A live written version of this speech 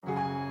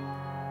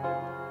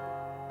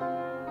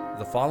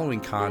The following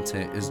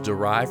content is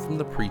derived from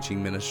the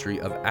preaching ministry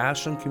of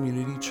Ashland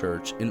Community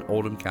Church in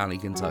Oldham County,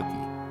 Kentucky.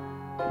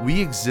 We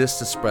exist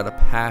to spread a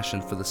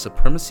passion for the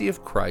supremacy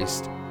of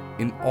Christ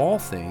in all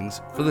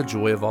things for the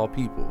joy of all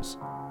peoples.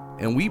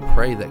 And we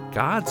pray that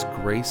God's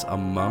grace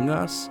among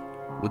us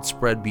would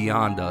spread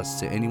beyond us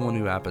to anyone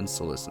who happens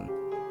to listen.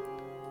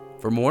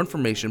 For more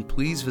information,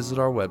 please visit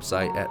our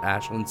website at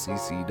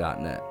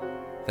ashlandcc.net.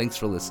 Thanks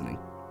for listening.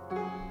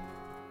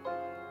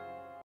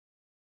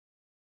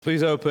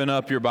 Please open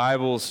up your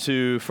Bibles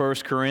to 1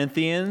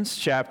 Corinthians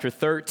chapter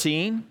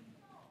 13.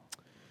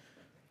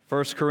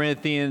 1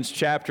 Corinthians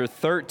chapter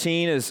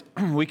 13 as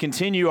we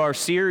continue our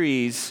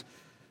series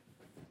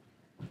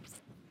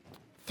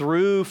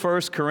through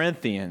 1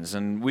 Corinthians.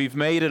 And we've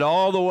made it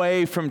all the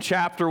way from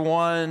chapter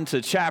 1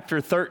 to chapter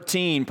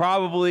 13,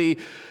 probably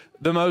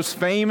the most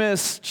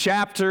famous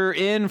chapter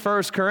in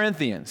 1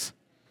 Corinthians.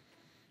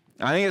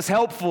 I think it's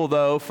helpful,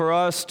 though, for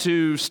us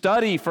to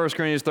study 1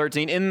 Corinthians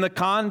 13 in the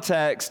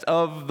context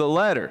of the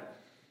letter,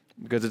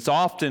 because it's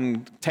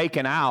often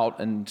taken out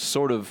and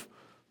sort of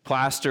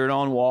plastered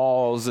on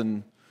walls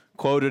and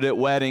quoted at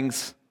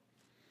weddings,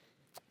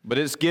 but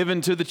it's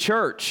given to the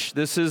church.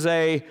 This is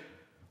a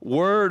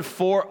word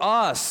for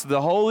us.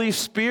 The Holy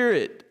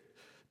Spirit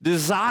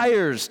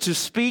desires to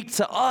speak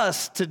to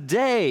us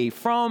today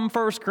from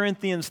 1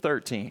 Corinthians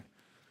 13.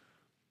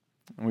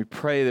 And we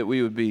pray that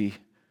we would be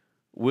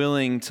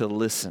willing to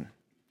listen.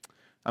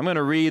 I'm going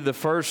to read the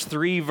first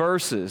 3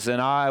 verses,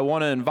 and I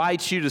want to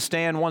invite you to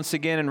stand once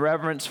again in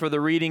reverence for the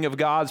reading of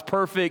God's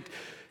perfect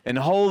and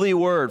holy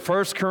word.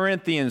 1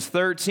 Corinthians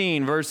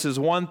 13, verses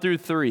 1 through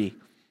 3.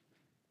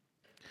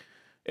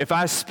 If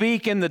I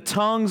speak in the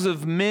tongues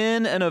of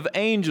men and of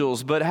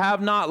angels, but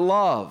have not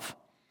love,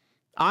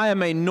 I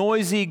am a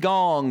noisy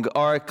gong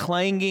or a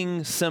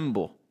clanging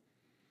cymbal.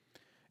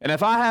 And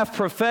if I have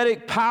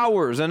prophetic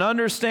powers and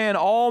understand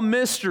all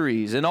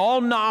mysteries and all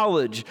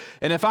knowledge,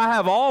 and if I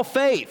have all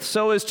faith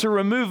so as to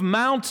remove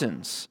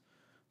mountains,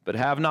 but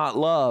have not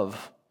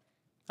love,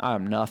 I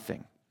am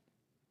nothing.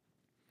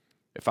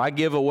 If I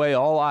give away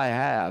all I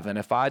have, and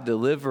if I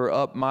deliver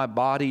up my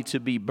body to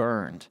be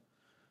burned,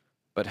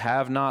 but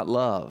have not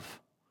love,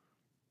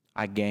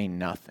 I gain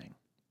nothing.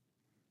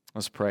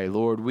 Let's pray.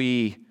 Lord,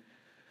 we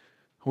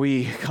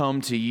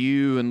come to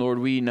you, and Lord,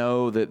 we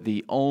know that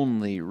the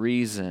only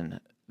reason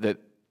that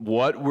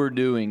what we're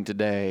doing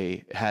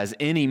today has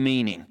any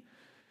meaning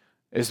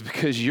is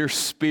because your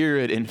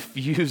Spirit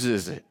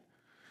infuses it.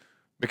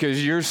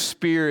 Because your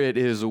Spirit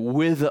is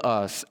with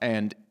us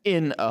and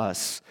in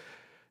us,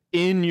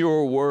 in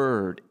your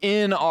word,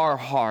 in our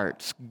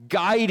hearts,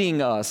 guiding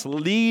us,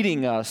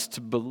 leading us to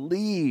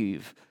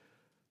believe,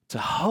 to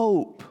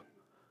hope,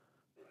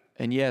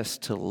 and yes,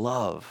 to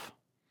love.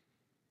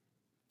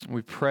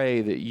 We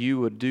pray that you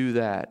would do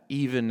that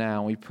even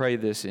now. We pray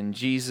this in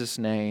Jesus'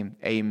 name.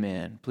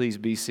 Amen. Please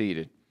be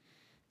seated.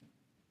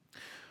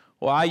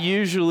 Well, I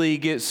usually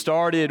get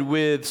started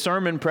with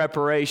sermon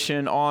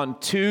preparation on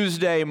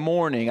Tuesday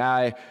morning.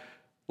 I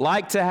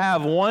like to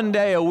have one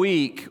day a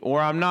week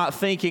where I'm not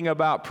thinking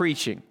about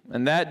preaching,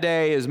 and that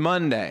day is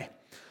Monday.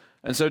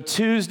 And so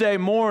Tuesday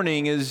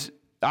morning is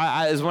when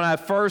I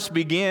first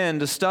begin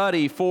to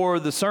study for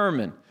the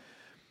sermon.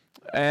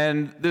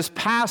 And this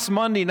past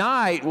Monday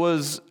night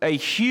was a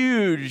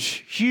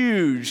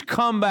huge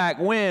comeback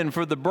win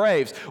for the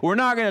Braves. We're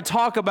not going to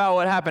talk about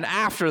what happened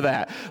after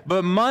that,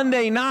 but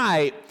Monday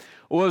night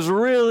was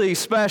really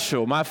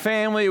special. My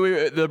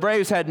family, the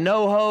Braves had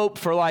no hope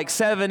for like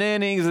 7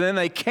 innings, and then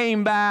they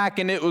came back,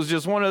 and it was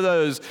just one of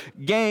those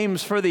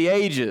games for the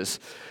ages.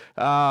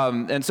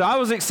 And so I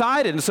was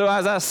excited. And so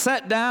as I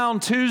sat down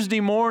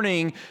Tuesday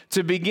morning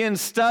to begin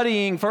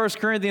studying 1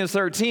 Corinthians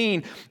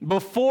 13,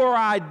 before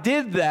I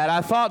did that,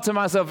 I thought to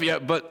myself, yeah,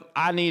 but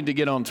I need to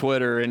get on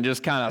Twitter and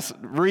just kind of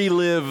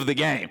relive the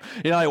game.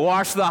 Like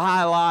watch the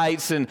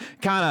highlights and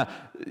kind of,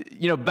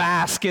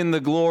 bask in the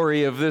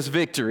glory of this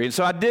victory. And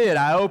so I did.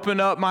 I opened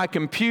up my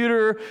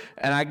computer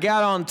and I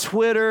got on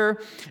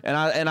Twitter and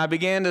I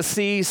began to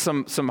see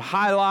some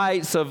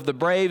highlights of the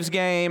Braves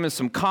game and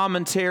some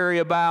commentary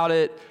about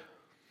it.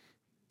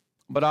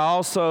 But I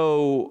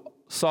also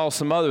saw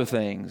some other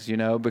things,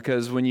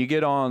 because when you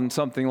get on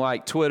something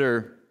like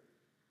Twitter,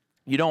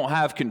 you don't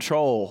have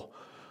control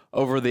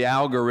over the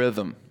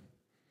algorithm.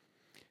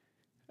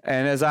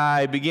 And as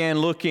I began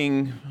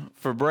looking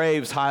for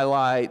Braves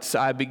highlights,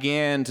 I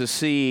began to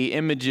see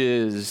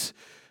images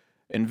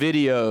and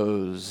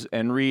videos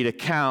and read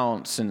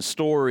accounts and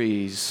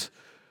stories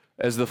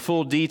as the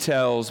full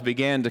details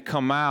began to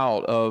come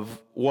out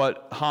of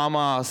what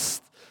Hamas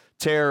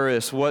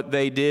terrorists, what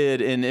they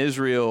did in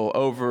Israel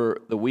over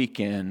the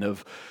weekend,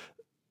 of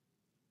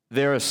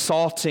their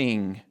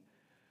assaulting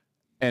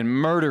and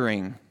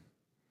murdering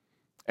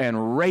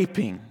and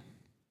raping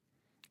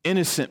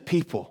innocent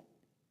people,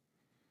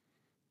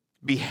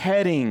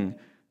 beheading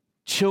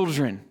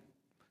children,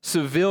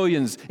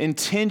 civilians,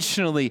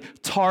 intentionally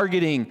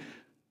targeting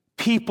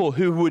people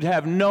who would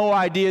have no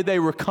idea they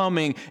were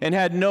coming and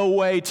had no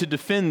way to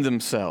defend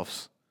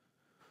themselves.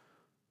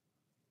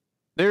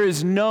 There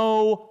is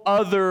no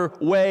other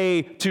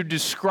way to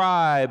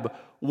describe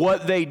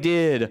what they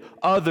did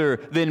other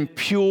than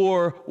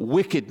pure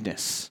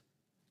wickedness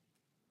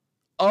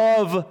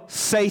of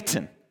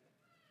Satan.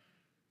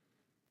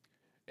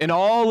 And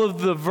all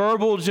of the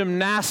verbal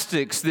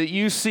gymnastics that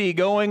you see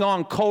going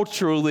on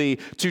culturally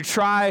to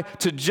try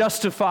to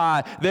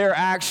justify their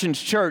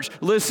actions, church,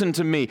 listen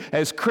to me.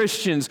 As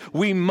Christians,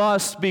 we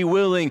must be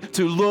willing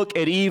to look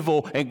at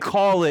evil and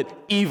call it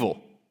evil.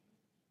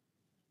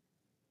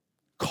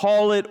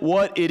 Call it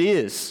what it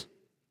is.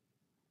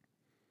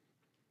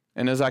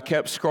 And as I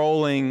kept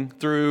scrolling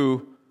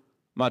through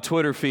my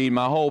Twitter feed,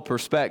 my whole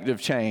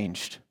perspective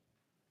changed.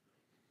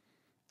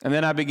 And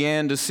then I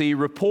began to see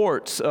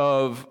reports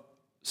of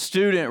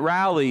student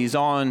rallies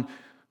on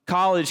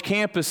college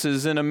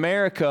campuses in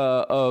America,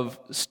 of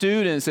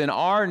students in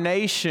our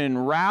nation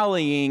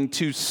rallying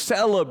to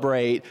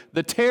celebrate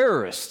the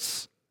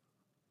terrorists.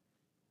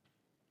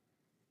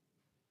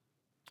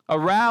 A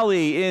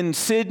rally in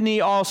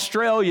Sydney,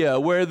 Australia,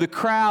 where the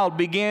crowd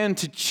began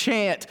to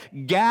chant,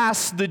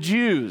 "Gas the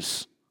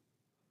Jews."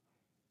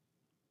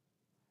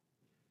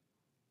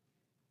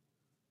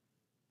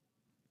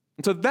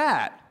 And so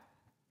that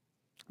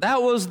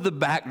was the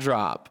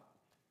backdrop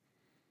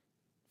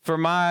for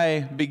my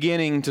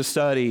beginning to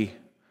study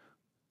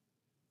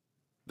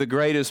the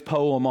greatest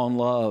poem on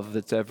love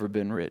that's ever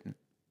been written.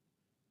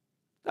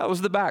 That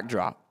was the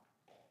backdrop.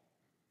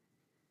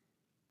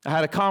 I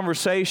had a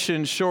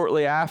conversation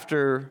shortly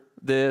after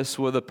this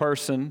with a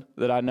person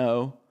that I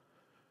know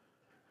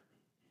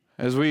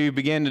as we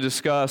began to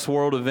discuss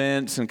world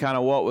events and kind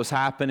of what was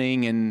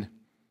happening. And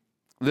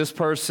this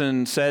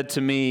person said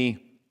to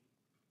me,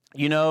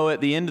 "You know,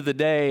 at the end of the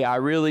day, I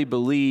really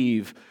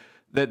believe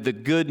that the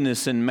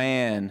goodness in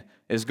man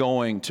is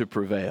going to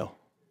prevail.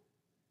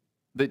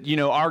 That, you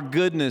know, our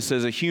goodness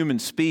as a human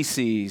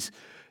species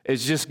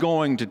is just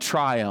going to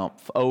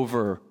triumph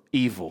over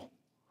evil."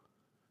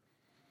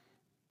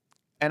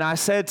 And I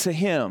said to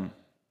him,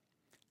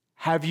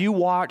 "Have you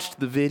watched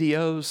the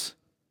videos?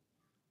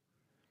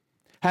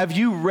 Have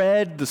you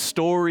read the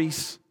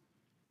stories?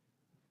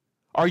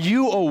 Are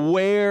you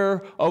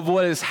aware of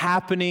what is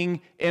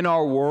happening in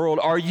our world?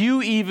 Are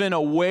you even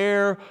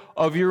aware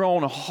of your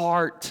own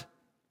heart?"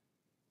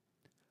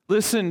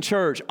 Listen,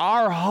 church,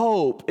 our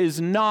hope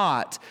is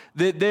not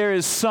that there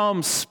is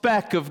some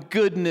speck of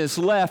goodness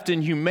left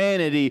in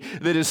humanity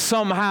that is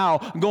somehow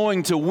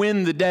going to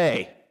win the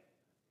day.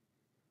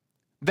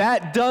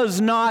 That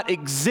does not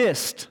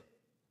exist.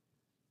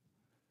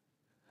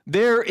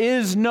 There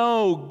is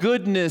no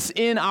goodness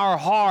in our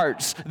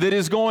hearts that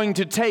is going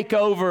to take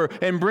over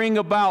and bring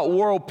about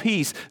world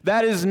peace.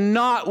 That is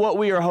not what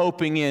we are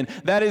hoping in.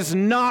 That is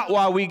not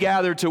why we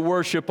gather to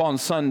worship on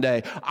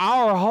Sunday.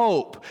 Our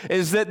hope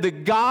is that the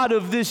God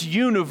of this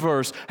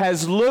universe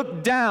has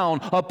looked down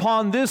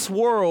upon this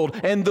world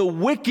and the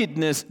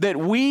wickedness that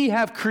we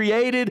have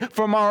created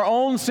from our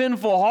own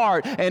sinful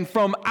heart, and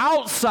from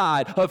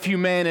outside of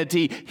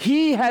humanity,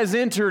 He has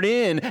entered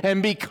in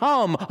and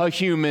become a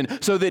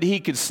human so that He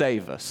could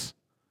save us.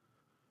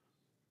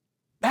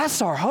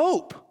 That's our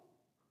hope.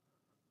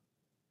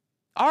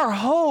 Our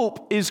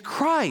hope is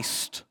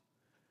Christ.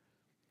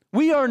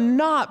 We are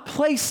not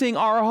placing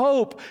our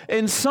hope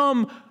in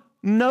some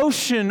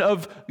notion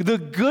of the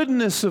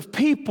goodness of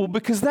people,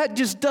 because that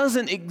just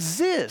doesn't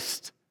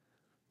exist.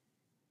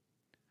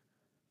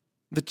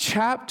 The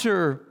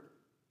chapter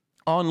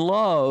on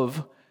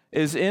love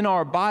is in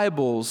our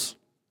Bibles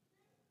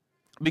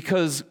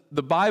because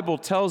the Bible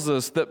tells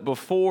us that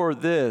before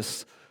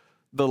this,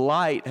 the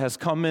light has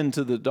come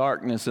into the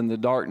darkness and the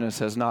darkness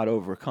has not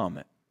overcome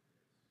it.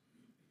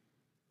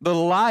 The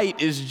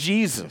light is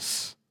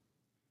Jesus.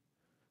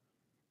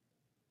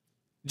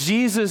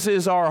 Jesus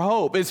is our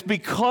hope. It's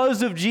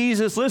because of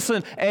Jesus,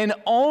 listen, and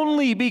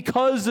only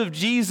because of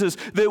Jesus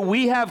that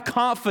we have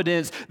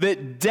confidence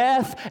that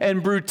death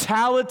and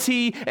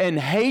brutality and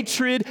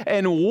hatred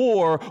and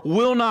war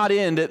will not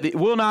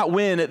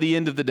win at the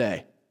end of the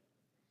day.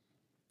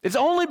 It's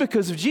only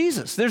because of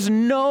Jesus. There's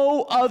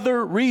no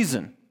other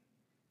reason.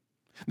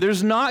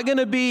 There's not going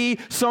to be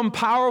some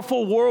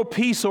powerful world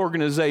peace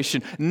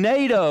organization.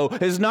 NATO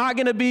is not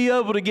going to be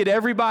able to get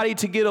everybody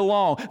to get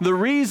along. The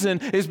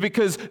reason is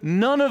because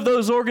none of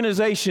those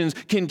organizations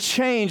can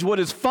change what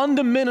is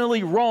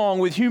fundamentally wrong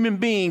with human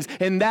beings,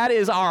 and that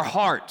is our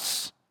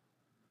hearts.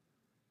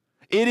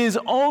 It is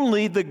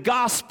only the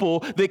gospel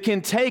that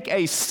can take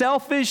a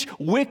selfish,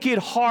 wicked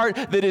heart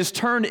that is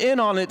turned in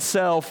on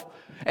itself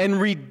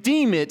and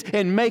redeem it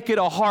and make it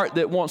a heart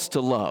that wants to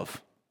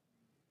love.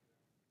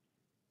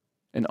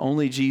 And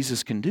only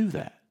Jesus can do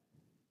that.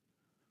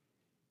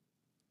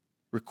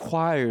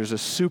 Requires a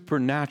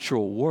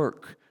supernatural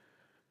work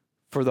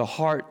for the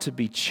heart to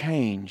be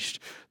changed.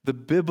 The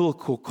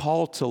biblical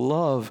call to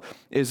love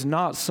is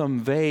not some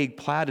vague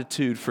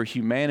platitude for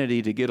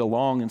humanity to get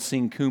along and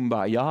sing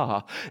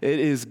kumbaya. It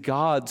is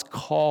God's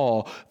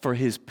call for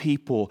His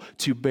people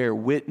to bear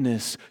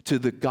witness to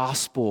the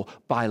gospel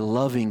by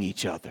loving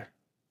each other.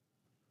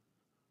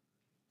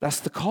 That's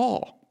the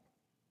call.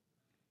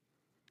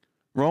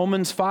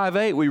 Romans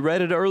 5:8, we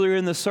read it earlier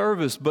in the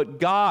service, but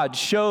God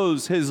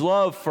shows his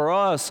love for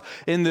us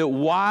in that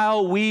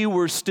while we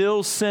were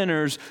still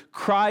sinners,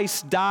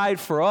 Christ died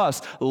for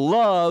us.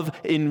 Love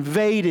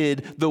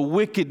invaded the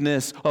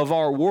wickedness of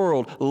our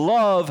world.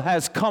 Love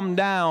has come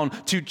down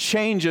to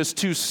change us,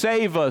 to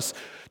save us,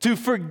 to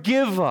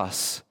forgive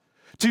us,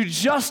 to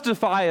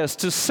justify us,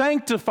 to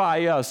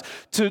sanctify us,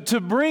 to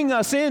bring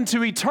us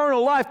into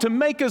eternal life, to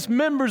make us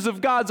members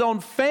of God's own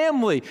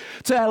family,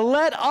 to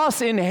let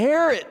us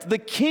inherit the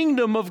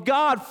kingdom of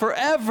God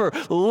forever.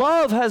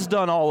 Love has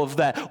done all of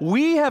that.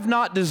 We have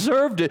not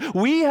deserved it.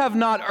 We have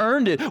not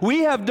earned it. We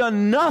have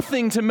done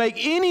nothing to make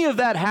any of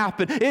that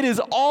happen. It is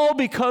all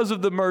because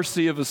of the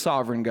mercy of a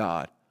sovereign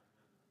God.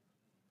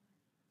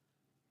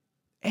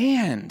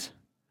 And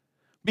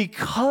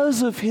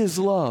because of his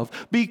love,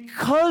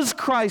 because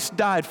Christ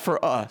died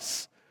for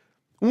us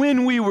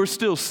when we were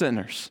still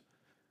sinners,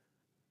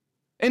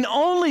 and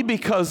only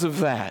because of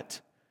that,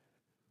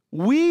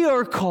 we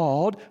are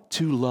called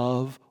to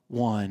love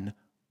one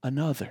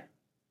another,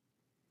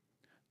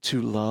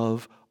 to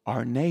love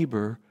our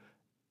neighbor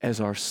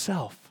as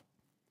ourself.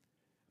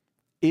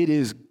 It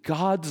is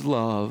God's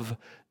love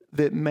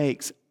that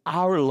makes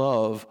our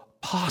love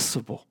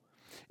possible.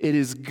 It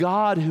is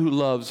God who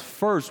loves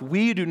first.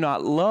 We do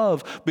not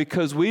love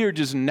because we are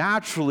just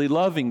naturally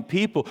loving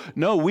people.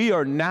 No, we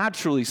are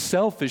naturally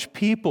selfish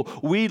people.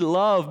 We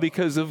love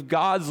because of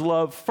God's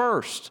love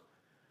first.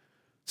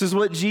 This is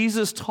what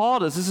Jesus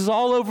taught us. This is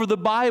all over the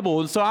Bible.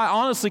 And so I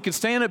honestly could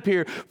stand up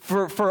here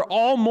for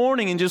all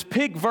morning and just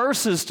pick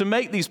verses to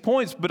make these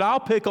points, but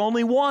I'll pick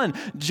only one.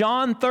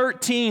 John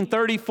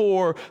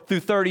 13:34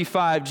 through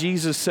 35,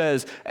 Jesus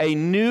says, "A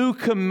new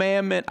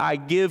commandment I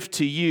give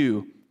to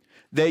you,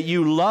 that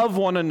you love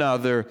one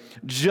another,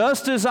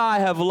 just as I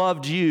have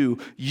loved you,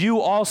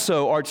 you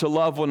also are to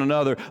love one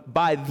another.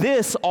 By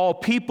this all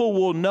people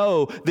will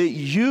know that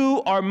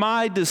you are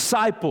my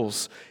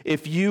disciples,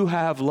 if you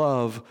have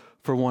love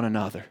for one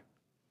another."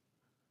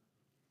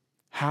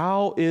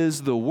 How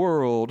is the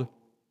world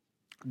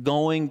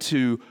going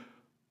to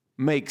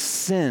make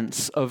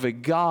sense of a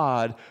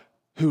God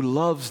who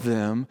loves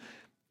them?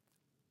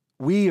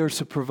 We are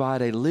to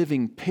provide a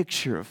living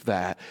picture of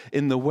that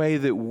in the way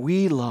that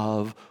we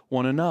love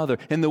one another,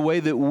 in the way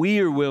that we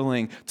are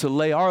willing to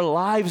lay our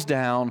lives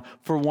down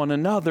for one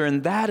another.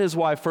 And that is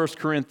why 1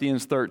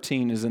 Corinthians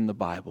 13 is in the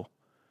Bible.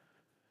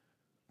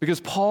 Because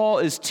Paul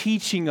is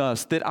teaching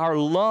us that our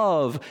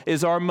love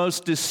is our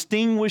most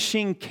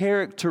distinguishing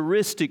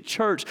characteristic,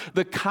 church.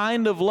 The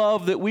kind of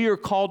love that we are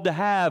called to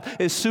have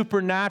is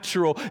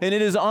supernatural, and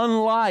it is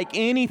unlike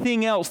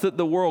anything else that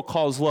the world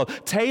calls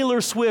love.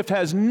 Taylor Swift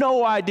has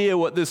no idea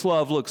what this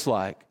love looks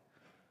like.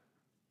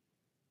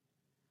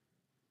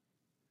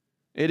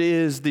 It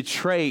is the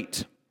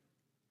trait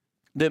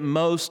that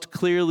most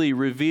clearly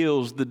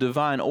reveals the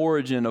divine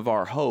origin of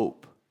our hope.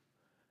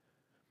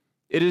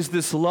 It is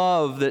this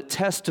love that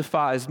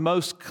testifies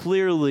most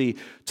clearly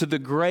to the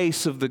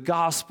grace of the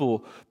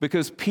gospel,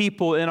 because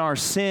people in our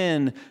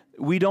sin,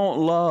 we don't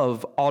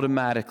love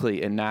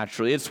automatically and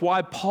naturally. It's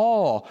why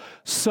Paul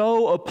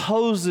so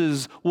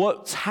opposes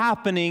what's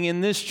happening in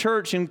this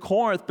church in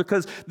Corinth,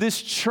 because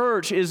this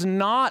church is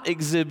not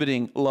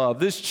exhibiting love.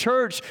 This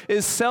church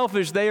is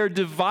selfish. They are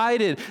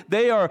divided.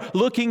 They are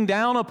looking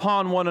down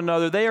upon one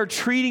another. They are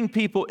treating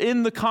people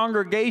in the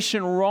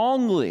congregation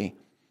wrongly.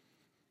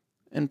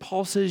 And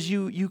Paul says,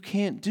 you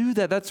can't do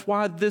that. That's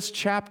why this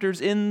chapter's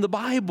in the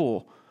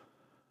Bible.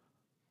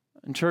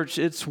 And church,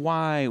 it's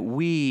why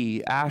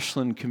we,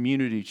 Ashland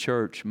Community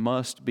Church,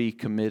 must be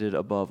committed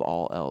above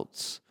all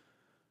else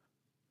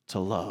to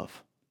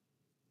love.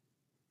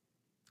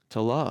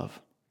 To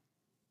love.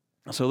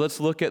 So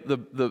let's look at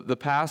the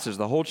passage,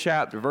 the whole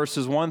chapter,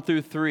 verses 1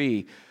 through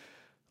 3.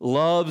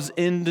 Love's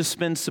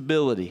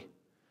indispensability.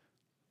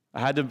 I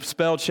had to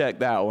spell check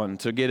that one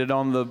to get it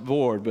on the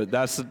board, but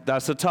that's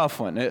a tough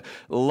one.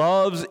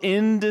 Love's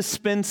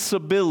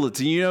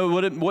indispensability. You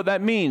know what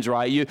that means,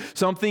 right?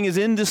 Something is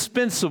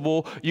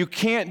indispensable. You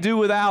can't do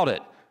without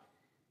it.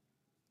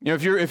 You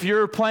know, if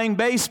you're playing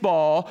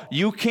baseball,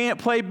 you can't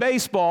play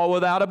baseball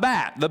without a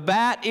bat. The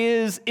bat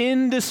is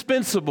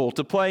indispensable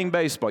to playing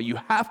baseball. You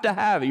have to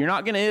have it. You're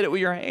not going to hit it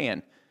with your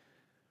hand.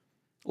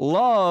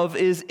 Love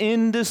is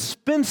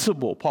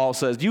indispensable, Paul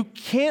says. You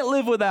can't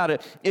live without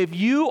it. If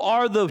you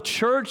are the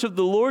church of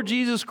the Lord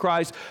Jesus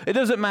Christ, it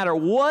doesn't matter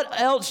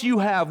what else you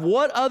have,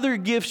 what other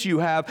gifts you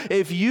have.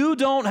 If you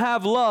don't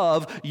have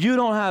love, you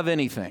don't have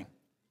anything.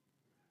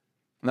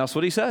 And that's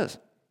what he says.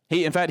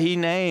 In fact, he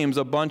names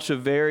a bunch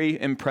of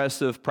very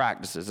impressive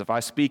practices. If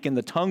I speak in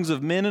the tongues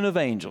of men and of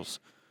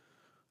angels,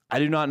 I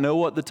do not know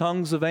what the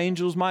tongues of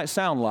angels might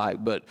sound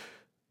like, but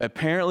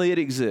apparently it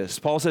exists.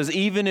 Paul says,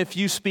 even if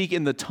you speak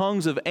in the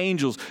tongues of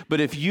angels, but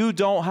if you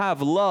don't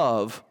have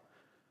love,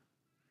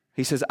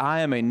 he says, I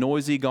am a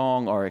noisy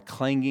gong or a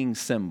clanging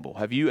cymbal.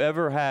 Have you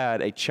ever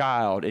had a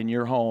child in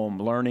your home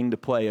learning to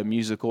play a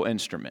musical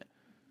instrument?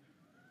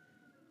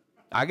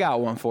 I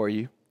got one for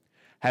you.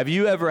 Have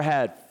you ever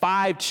had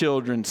 5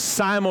 children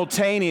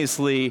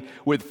simultaneously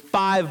with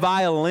 5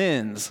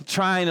 violins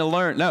trying to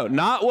learn? No,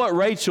 not what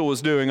Rachel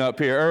was doing up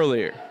here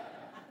earlier.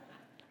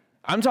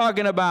 I'm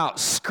talking about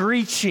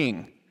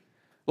screeching.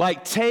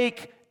 Like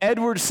take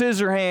Edward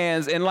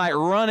Scissorhands and like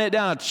run it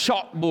down a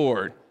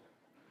chalkboard.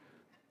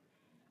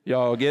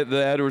 Y'all get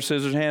the Edward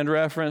Scissorhands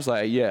reference?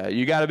 Like, yeah,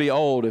 you got to be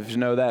old if you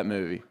know that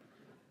movie.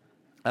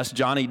 That's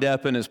Johnny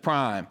Depp in his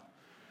prime.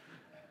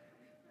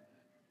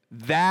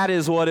 That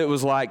is what it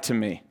was like to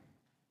me.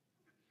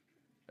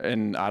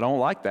 And I don't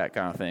like that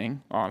kind of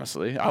thing,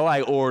 honestly. I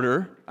like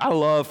order. I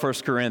love 1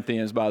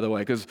 Corinthians, by the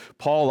way, because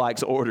Paul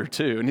likes order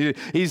too. And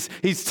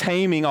he's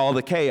taming all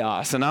the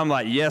chaos. And I'm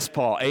like, yes,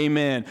 Paul,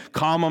 amen.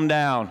 Calm them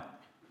down.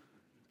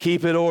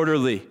 Keep it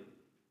orderly.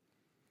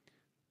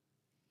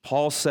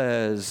 Paul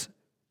says,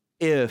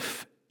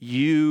 if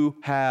you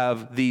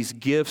have these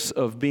gifts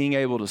of being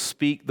able to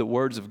speak the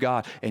words of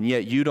God, and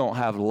yet you don't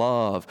have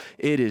love,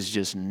 it is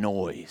just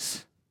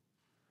noise.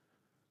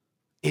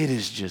 It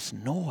is just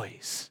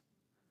noise.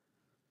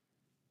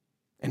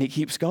 And he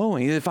keeps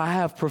going. If I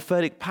have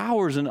prophetic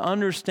powers and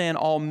understand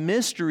all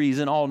mysteries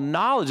and all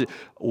knowledge,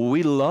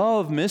 we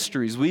love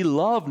mysteries. We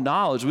love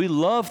knowledge. We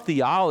love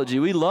theology.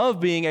 We love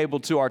being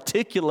able to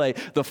articulate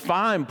the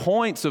fine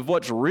points of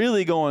what's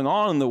really going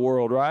on in the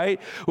world,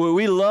 right?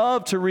 We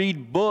love to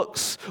read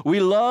books. We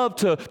love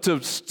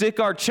to stick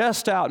our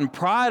chest out and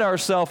pride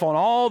ourselves on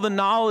all the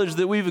knowledge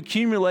that we've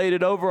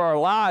accumulated over our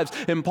lives.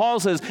 And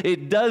Paul says,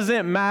 it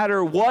doesn't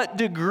matter what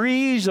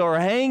degrees are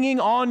hanging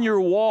on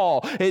your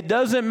wall. It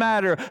doesn't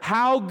matter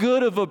how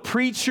good of a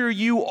preacher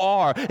you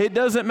are. It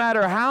doesn't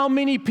matter how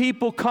many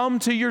people come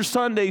to your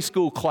Sunday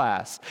school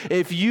class.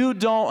 If you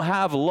don't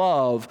have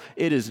love,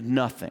 it is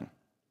nothing.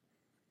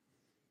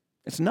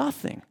 It's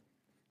nothing.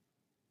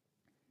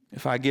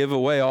 If I give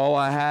away all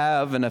I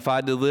have and if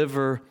I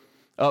deliver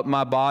up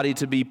my body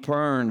to be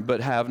burned but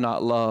have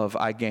not love,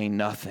 I gain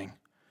nothing.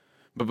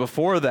 But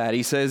before that,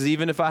 he says,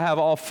 even if I have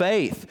all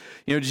faith,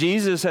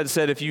 Jesus had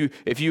said, if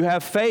you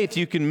have faith,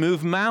 you can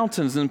move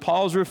mountains. And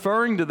Paul's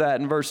referring to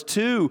that in verse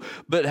 2,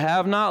 but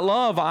have not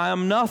love, I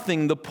am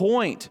nothing. The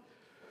point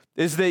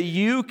is that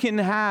you can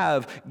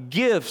have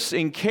gifts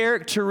and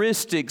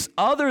characteristics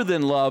other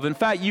than love. In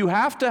fact, you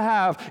have to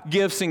have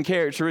gifts and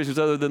characteristics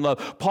other than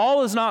love.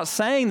 Paul is not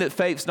saying that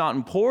faith's not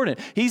important.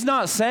 He's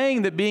not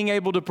saying that being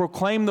able to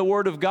proclaim the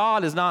word of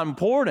God is not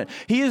important.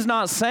 He is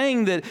not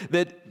saying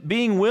that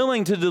being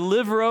willing to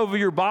deliver over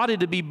your body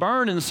to be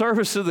burned in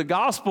service of the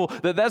gospel,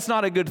 that's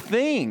not a good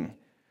thing.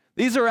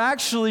 These are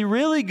actually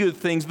really good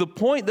things. The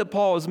point that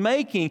Paul is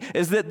making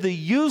is that the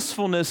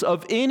usefulness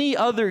of any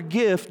other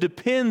gift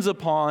depends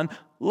upon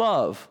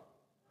love.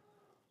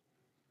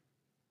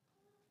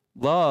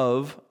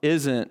 Love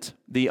isn't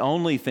the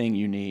only thing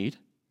you need,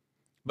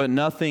 but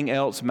nothing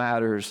else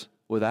matters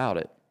without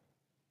it.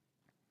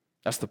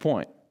 That's the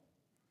point.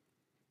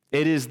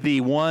 It is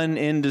the one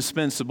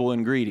indispensable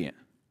ingredient.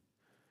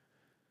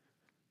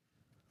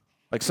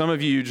 Like some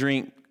of you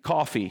drink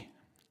coffee,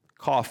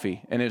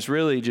 and it's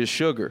really just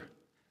sugar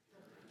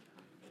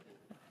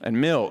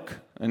and milk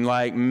and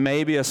like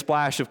maybe a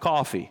splash of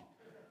coffee.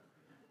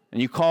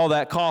 And you call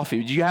that coffee.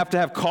 You have to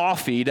have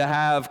coffee to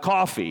have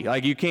coffee.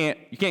 Like you can't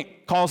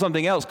call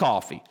something else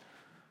coffee.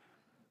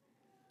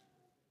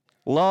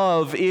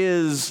 Love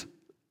is,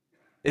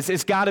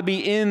 it's got to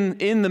be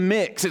in the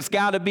mix. It's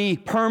got to be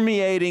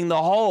permeating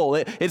the whole.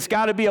 It's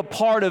got to be a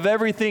part of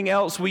everything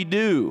else we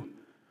do.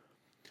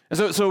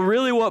 And so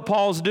really what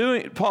Paul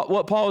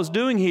is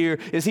doing here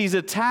is he's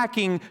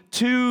attacking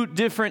 2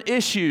 different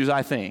issues,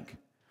 I think.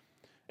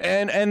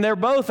 And they're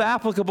both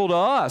applicable to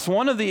us.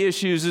 One of the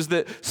issues is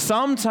that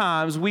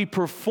sometimes we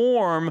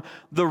perform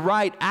the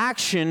right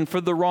action for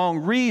the wrong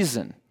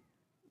reason.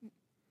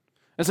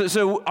 And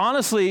so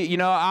honestly,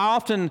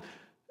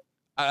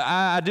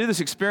 I do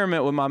this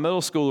experiment with my middle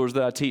schoolers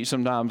that I teach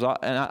sometimes.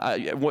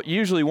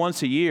 Usually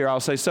once a year, I'll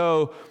say,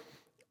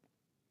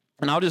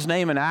 and I'll just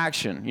name an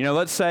action.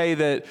 Let's say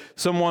that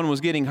someone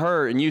was getting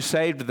hurt and you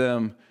saved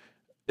them.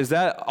 Is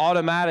that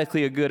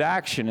automatically a good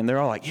action? And they're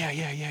all like, yeah.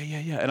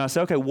 And I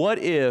say, okay, what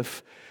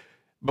if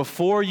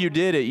before you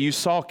did it, you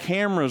saw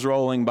cameras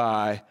rolling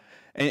by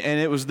and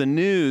it was the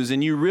news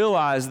and you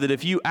realized that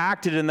if you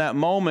acted in that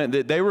moment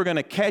that they were going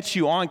to catch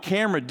you on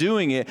camera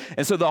doing it.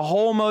 And so the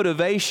whole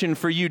motivation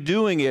for you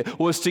doing it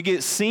was to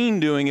get seen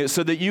doing it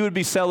so that you would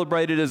be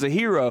celebrated as a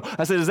hero.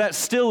 I said, is that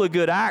still a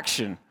good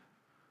action?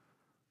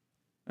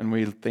 And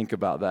we think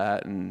about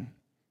that and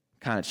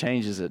kind of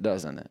changes it,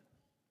 doesn't it?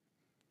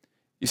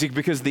 You see,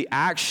 because the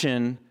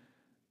action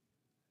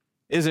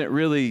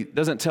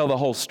doesn't tell the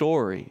whole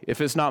story.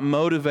 If it's not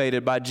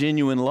motivated by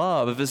genuine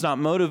love, if it's not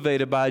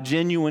motivated by a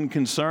genuine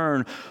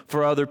concern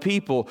for other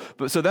people.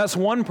 So that's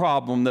one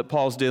problem that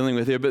Paul's dealing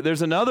with here. But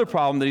there's another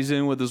problem that he's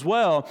dealing with as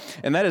well,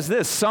 and that is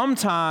this.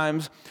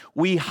 Sometimes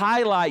we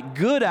highlight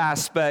good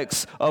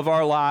aspects of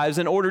our lives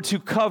in order to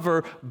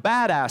cover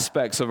bad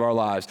aspects of our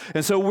lives.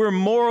 And so we're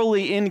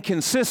morally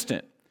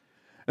inconsistent.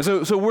 And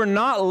so we're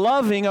not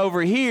loving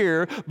over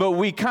here, but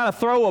we kind of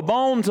throw a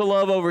bone to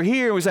love over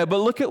here, and we say, but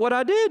look at what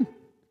I did.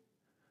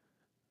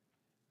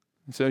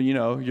 So,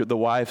 the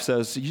wife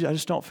says, I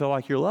just don't feel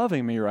like you're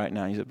loving me right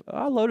now. He said,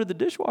 I loaded the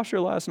dishwasher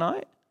last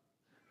night.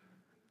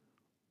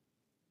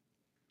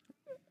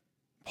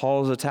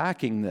 Paul's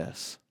attacking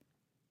this.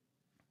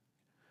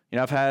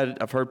 I've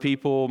heard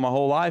people my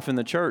whole life in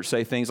the church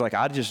say things like,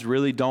 I just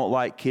really don't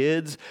like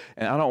kids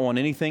and I don't want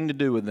anything to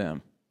do with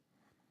them.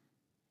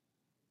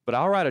 But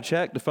I'll write a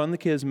check to fund the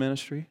kids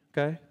ministry,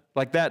 okay?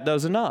 Like that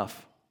does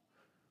enough.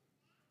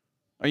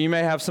 Or you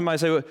may have somebody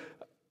say, well,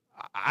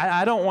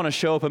 I don't want to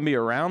show up and be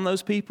around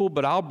those people,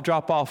 but I'll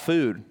drop off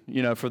food,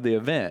 for the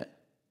event.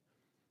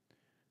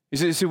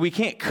 You see, we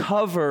can't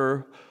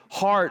cover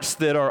hearts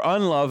that are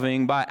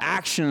unloving by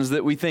actions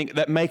that we think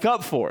that make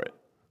up for it.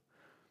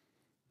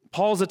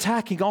 Paul's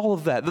attacking all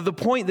of that. The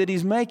point that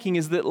he's making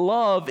is that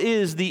love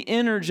is the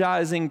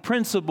energizing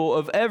principle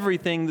of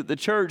everything that the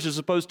church is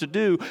supposed to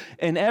do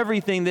and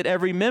everything that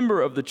every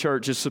member of the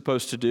church is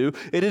supposed to do.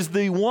 It is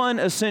the one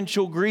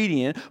essential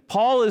ingredient.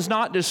 Paul is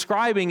not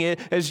describing it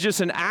as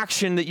just an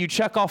action that you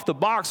check off the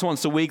box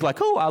once a week, like,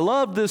 oh, I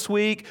loved this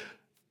week,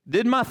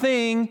 did my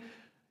thing.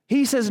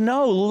 He says,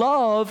 no,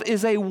 love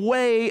is a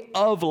way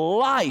of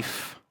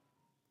life.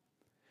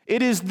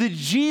 It is the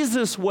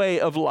Jesus way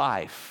of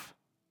life.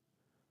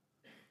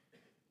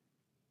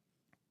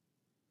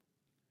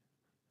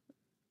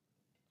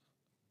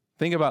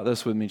 Think about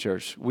this with me,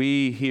 church.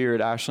 We here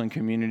at Ashland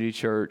Community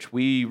Church,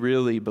 we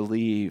really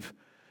believe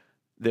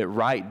that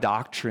right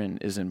doctrine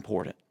is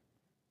important.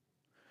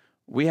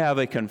 We have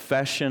a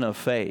confession of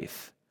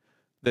faith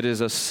that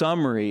is a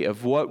summary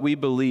of what we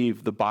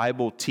believe the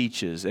Bible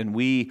teaches, and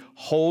we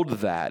hold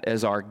that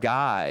as our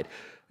guide,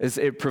 as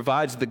it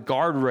provides the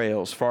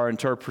guardrails for our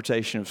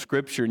interpretation of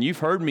Scripture. And you've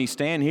heard me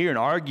stand here and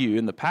argue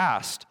in the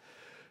past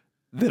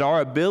that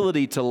our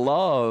ability to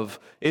love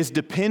is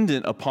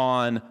dependent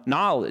upon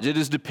knowledge. It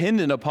is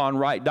dependent upon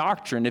right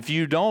doctrine. If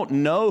you don't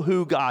know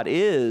who God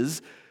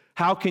is,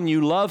 how can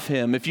you love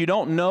Him? If you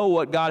don't know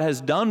what God has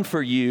done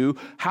for you,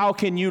 how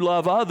can you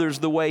love others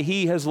the way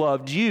He has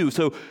loved you?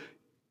 So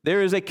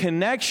there is a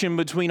connection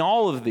between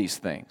all of these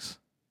things.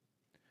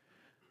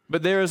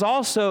 But there is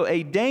also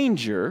a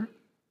danger,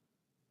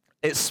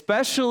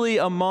 especially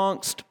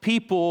amongst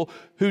people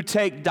who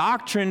take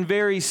doctrine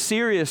very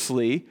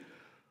seriously,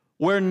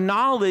 where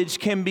knowledge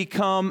can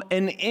become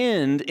an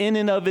end in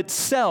and of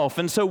itself.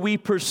 And so we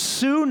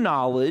pursue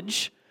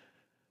knowledge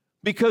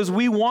because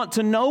we want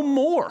to know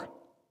more.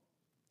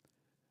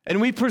 And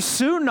we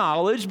pursue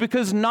knowledge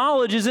because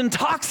knowledge is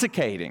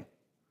intoxicating.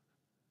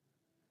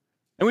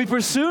 And we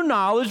pursue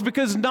knowledge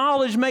because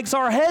knowledge makes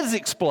our heads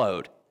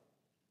explode.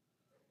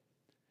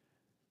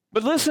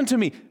 But listen to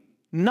me,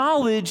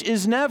 knowledge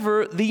is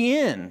never the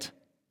end.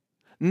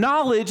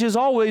 Knowledge is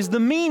always the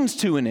means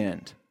to an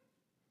end.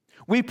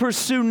 We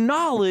pursue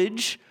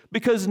knowledge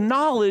because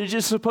knowledge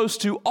is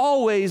supposed to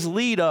always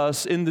lead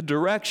us in the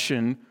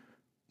direction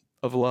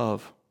of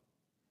love.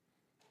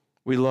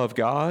 We love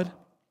God.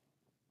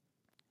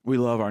 We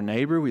love our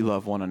neighbor. We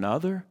love one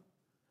another.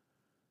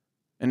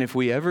 And if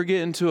we ever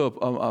get into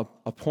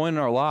a point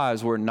in our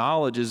lives where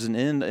knowledge is an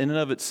end in and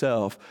of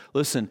itself,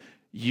 listen,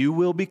 you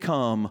will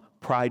become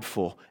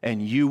prideful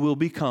and you will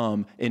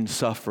become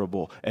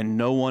insufferable and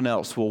no one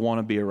else will want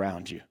to be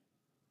around you.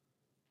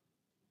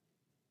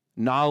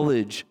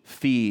 Knowledge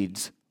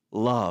feeds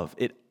love.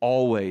 It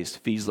always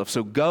feeds love.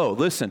 So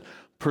listen,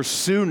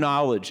 pursue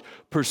knowledge,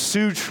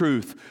 pursue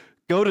truth,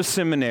 go to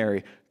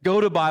seminary,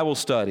 go to Bible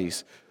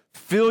studies,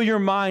 fill your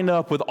mind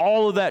up with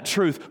all of that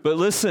truth. But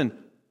listen,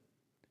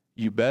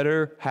 you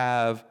better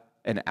have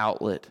an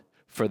outlet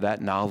for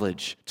that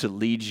knowledge to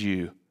lead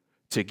you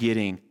to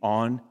getting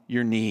on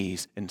your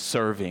knees and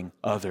serving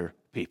other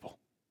people.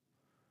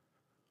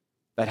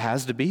 That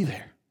has to be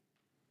there.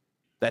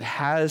 That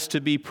has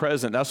to be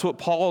present. That's what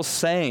Paul's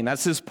saying.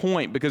 That's his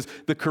point, because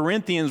the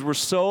Corinthians were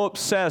so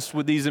obsessed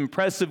with these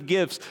impressive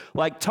gifts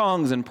like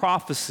tongues and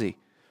prophecy.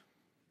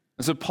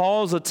 And so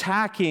Paul's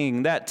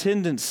attacking that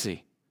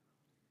tendency.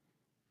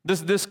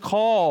 This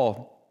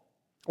call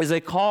is a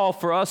call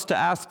for us to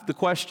ask the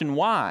question,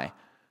 why?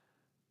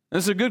 And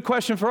it's a good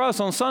question for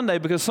us on Sunday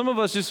because some of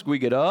us we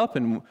get up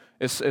and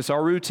it's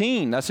our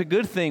routine. That's a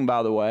good thing,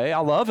 by the way. I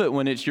love it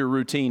when it's your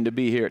routine to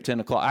be here at 10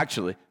 o'clock.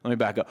 Actually, let me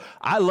back up.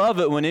 I love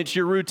it when it's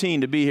your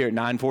routine to be here at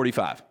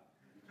 9:45.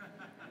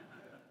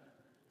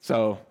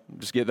 So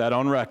just get that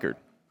on record.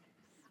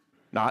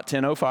 Not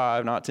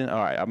 10:05, not 10. All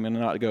right, I'm going to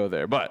not go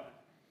there. But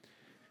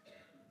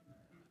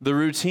the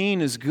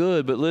routine is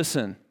good, but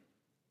listen,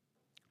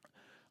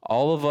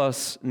 all of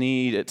us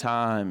need at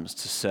times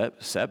to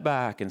set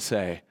back and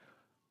say,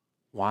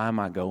 why am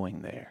I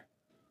going there?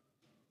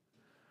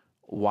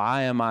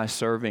 Why am I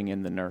serving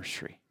in the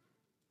nursery?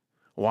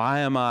 Why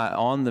am I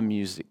on the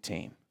music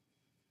team?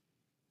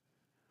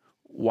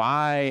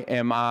 Why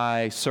am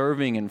I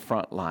serving in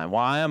front line?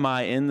 Why am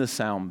I in the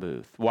sound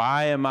booth?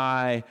 Why am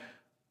I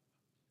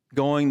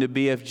going to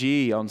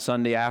BFG on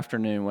Sunday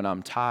afternoon when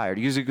I'm tired?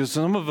 Because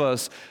some of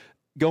us,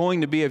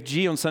 going to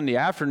BFG on Sunday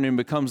afternoon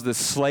becomes this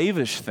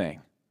slavish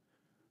thing.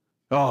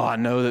 Oh, I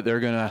know that they're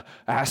going to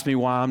ask me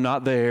why I'm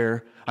not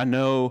there. I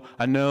know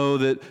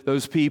that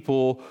those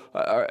people,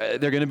 they're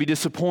going to be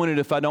disappointed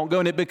if I don't go.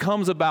 And it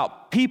becomes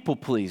about people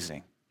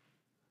pleasing.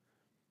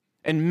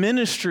 And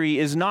ministry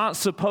is not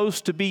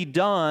supposed to be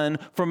done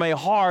from a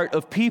heart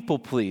of people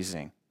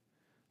pleasing.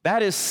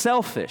 That is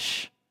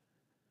selfish.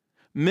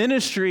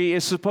 Ministry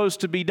is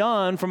supposed to be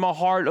done from a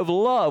heart of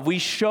love. We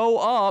show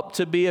up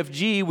to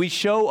BFG, we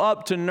show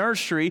up to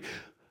nursery,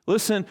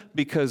 listen,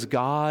 because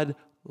God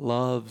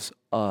loves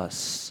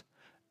us,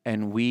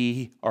 and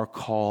we are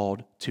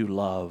called to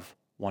love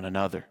one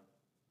another.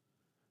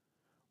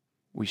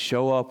 We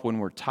show up when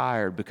we're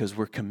tired because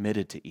we're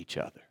committed to each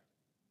other.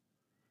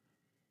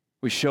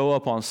 We show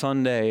up on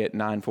Sunday at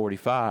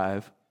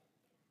 9:45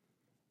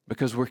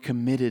 because we're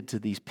committed to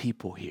these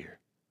people here.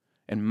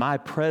 And my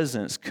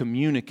presence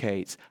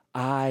communicates,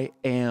 I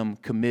am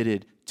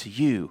committed to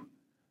you.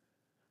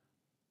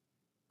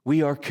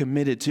 We are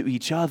committed to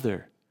each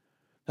other.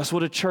 That's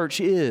what a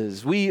church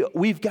is.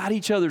 We've got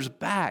each other's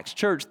backs.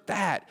 Church,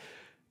 that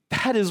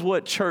is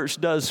what church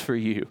does for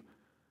you.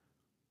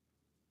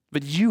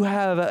 But you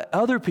have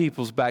other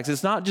people's backs.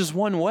 It's not just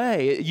one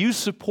way. You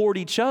support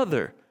each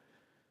other.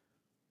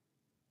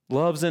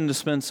 Love's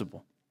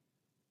indispensable.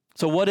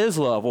 So what is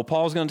love? Well,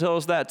 Paul's going to tell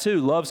us that too.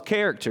 Love's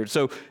character.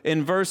 So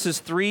in verses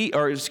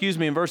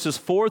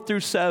 4 through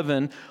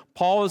 7,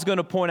 Paul is going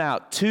to point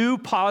out 2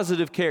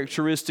 positive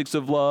characteristics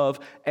of love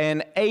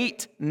and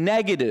 8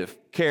 negative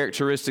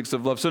characteristics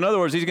of love. So in other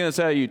words, he's going to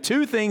tell you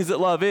 2 things that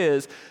love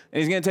is, and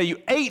he's going to tell you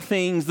 8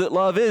 things that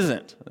love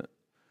isn't. And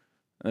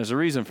there's a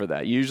reason for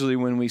that. Usually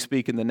when we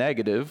speak in the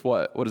negative,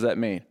 what does that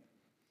mean?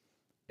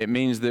 It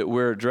means that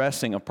we're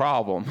addressing a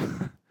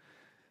problem.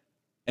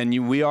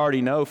 And we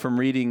already know from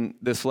reading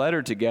this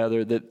letter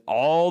together that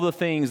all the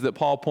things that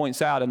Paul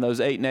points out in those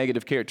 8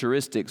 negative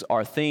characteristics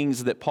are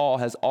things that Paul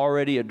has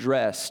already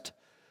addressed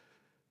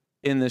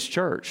in this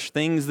church,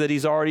 things that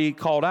he's already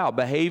called out,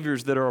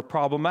 behaviors that are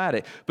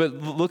problematic. But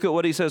look at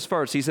what he says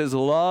first. He says,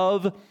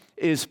 love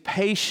is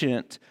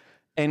patient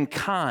and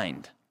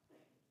kind.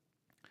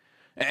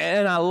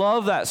 And I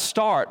love that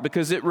start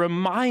because it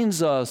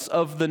reminds us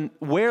of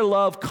where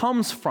love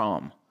comes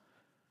from.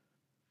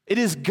 It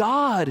is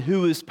God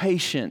who is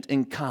patient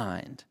and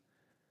kind.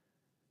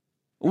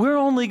 We're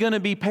only going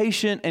to be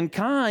patient and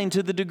kind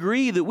to the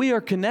degree that we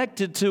are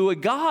connected to a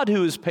God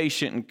who is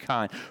patient and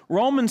kind.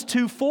 Romans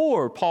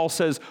 2:4, Paul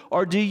says,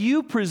 or do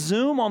you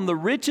presume on the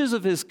riches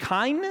of his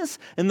kindness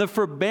and the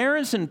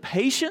forbearance and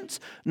patience,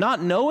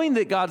 not knowing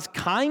that God's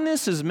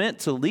kindness is meant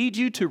to lead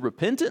you to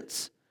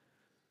repentance?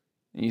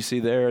 And you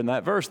see there in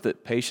that verse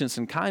that patience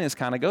and kindness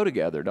kind of go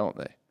together, don't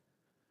they?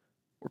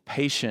 We're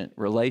patient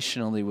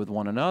relationally with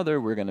one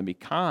another. We're going to be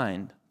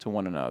kind to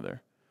one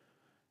another.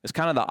 It's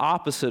kind of the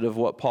opposite of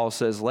what Paul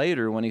says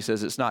later when he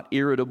says it's not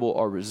irritable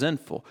or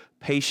resentful.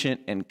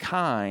 Patient and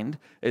kind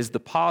is the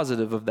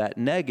positive of that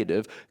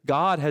negative.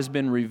 God has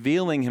been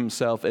revealing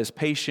himself as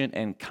patient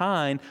and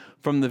kind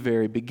from the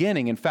very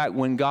beginning. In fact,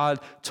 when God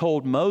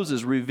told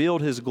Moses,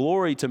 revealed his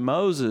glory to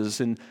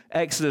Moses in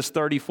Exodus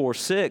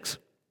 34:6,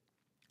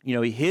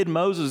 he hid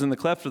Moses in the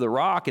cleft of the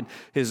rock, and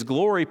his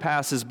glory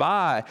passes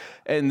by.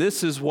 And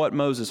this is what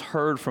Moses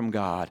heard from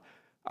God.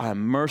 I am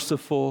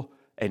merciful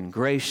and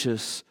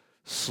gracious,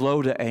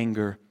 slow to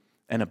anger,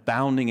 and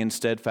abounding in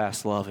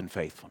steadfast love and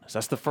faithfulness.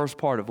 That's the first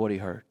part of what he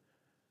heard.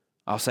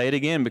 I'll say it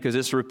again because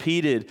it's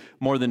repeated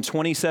more than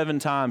 27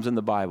 times in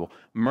the Bible.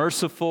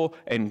 Merciful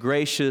and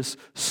gracious,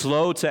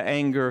 slow to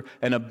anger,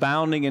 and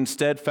abounding in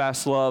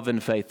steadfast love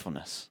and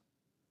faithfulness.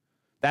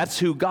 That's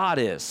who God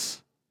is.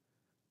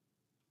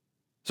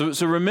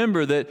 So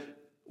remember that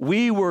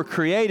we were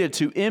created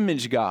to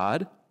image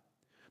God.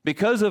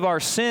 Because of our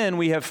sin,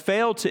 we have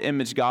failed to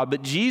image God,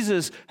 but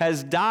Jesus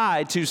has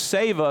died to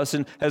save us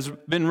and has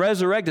been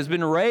resurrected, has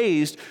been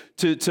raised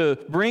to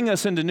bring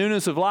us into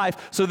newness of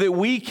life so that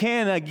we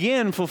can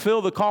again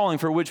fulfill the calling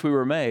for which we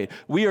were made.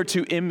 We are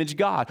to image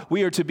God.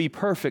 We are to be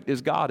perfect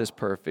as God is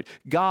perfect.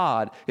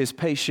 God is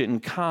patient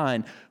and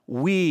kind.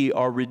 We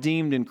are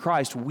redeemed in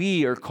Christ.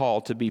 We are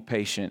called to be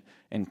patient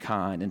and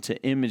kind and to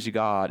image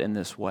God in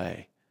this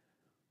way.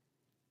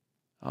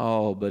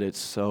 Oh, but it's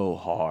so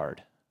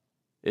hard,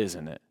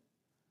 isn't it?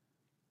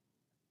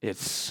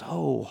 It's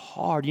so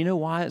hard. You know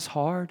why it's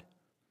hard?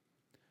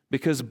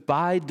 Because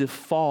by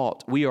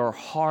default, we are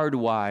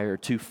hardwired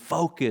to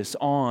focus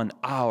on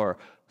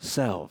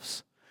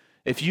ourselves.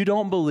 If you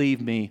don't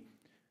believe me,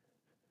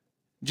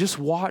 just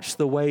watch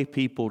the way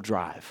people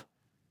drive.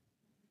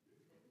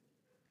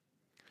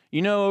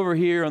 You know over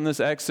here on this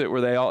exit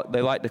where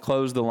they like to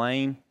close the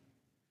lane?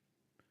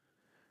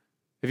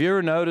 Have you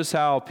ever noticed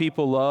how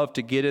people love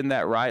to get in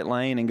that right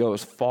lane and go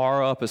as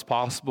far up as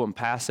possible and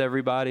pass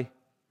everybody?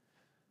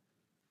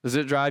 Does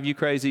it drive you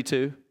crazy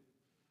too?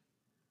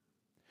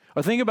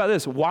 Or think about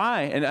this.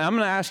 Why, and I'm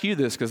going to ask you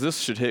this because this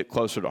should hit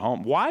closer to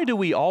home. Why do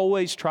we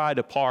always try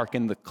to park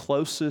in the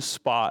closest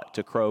spot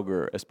to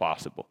Kroger as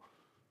possible?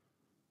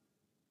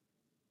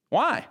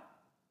 Why?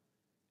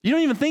 You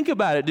don't even think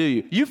about it, do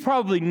you? You've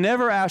probably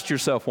never asked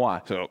yourself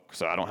why.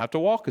 So I don't have to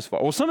walk as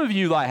far. Well, some of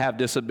you have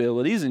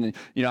disabilities, and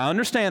I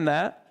understand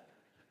that.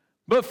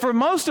 But for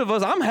most of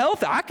us, I'm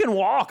healthy. I can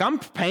walk. I'm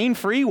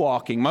pain-free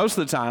walking most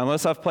of the time,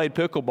 unless I've played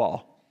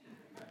pickleball.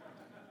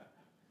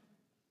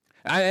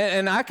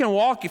 And I can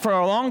walk for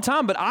a long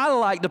time, but I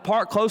like to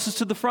park closest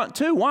to the front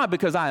too. Why?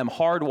 Because I am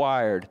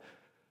hardwired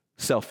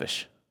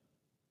selfish.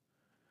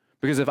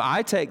 Because if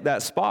I take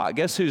that spot,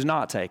 guess who's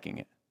not taking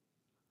it?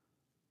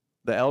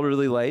 The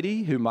elderly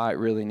lady who might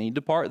really need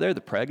to park there, the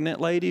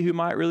pregnant lady who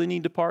might really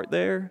need to park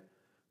there,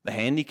 the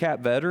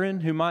handicapped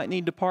veteran who might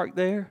need to park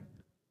there.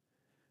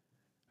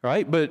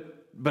 Right?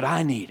 But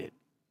I need it.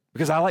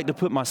 Because I like to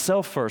put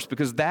myself first,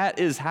 because that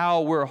is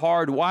how we're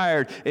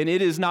hardwired, and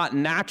it is not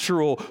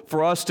natural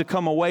for us to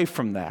come away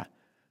from that.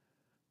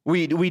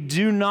 We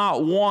do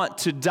not want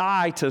to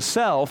die to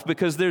self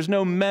because there's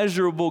no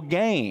measurable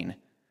gain.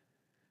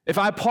 If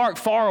I park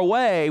far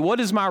away, what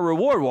is my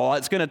reward? Well,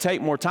 it's going to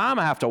take more time.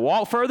 I have to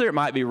walk further. It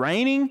might be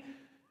raining,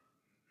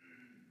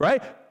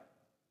 right?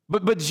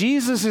 But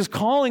Jesus is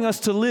calling us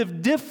to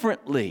live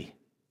differently.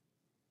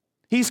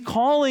 He's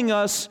calling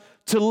us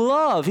to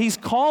love. He's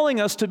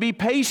calling us to be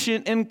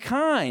patient and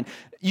kind.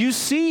 You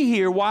see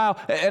here,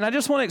 and I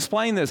just want to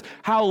explain this,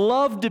 how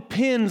love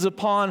depends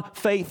upon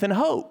faith and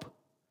hope.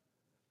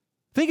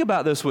 Think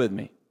about this with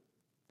me.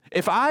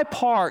 If I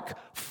park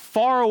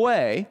far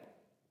away,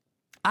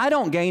 I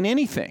don't gain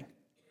anything.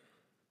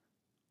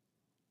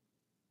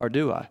 Or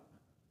do I?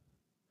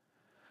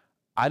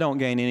 I don't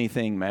gain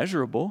anything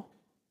measurable.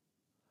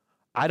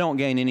 I don't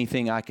gain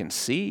anything I can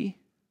see.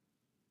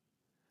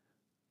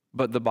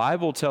 But the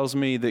Bible tells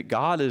me that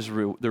God is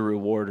the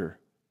rewarder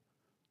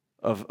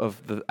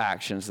of the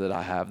actions that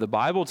I have. The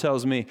Bible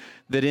tells me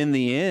that in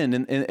the end,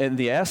 in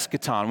the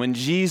eschaton, when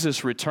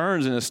Jesus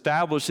returns and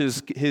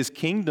establishes his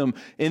kingdom,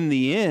 in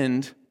the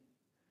end,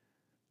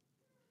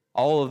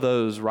 all of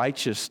those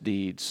righteous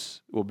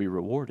deeds will be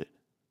rewarded.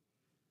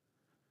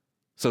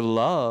 So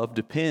love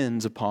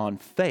depends upon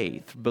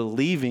faith,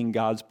 believing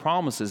God's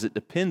promises. It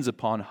depends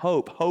upon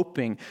hope,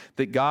 hoping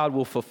that God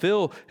will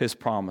fulfill his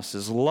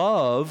promises.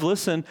 Love,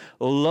 listen,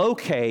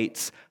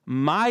 locates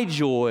my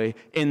joy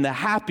in the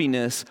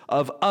happiness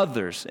of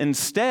others.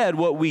 Instead,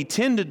 what we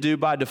tend to do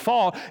by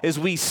default is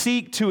we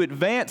seek to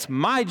advance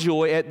my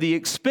joy at the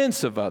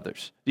expense of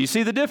others. Do you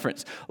see the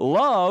difference?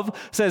 Love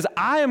says,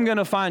 I am going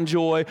to find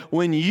joy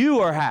when you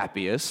are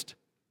happiest,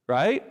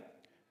 right?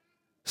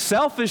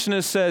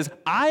 Selfishness says,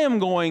 I am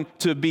going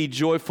to be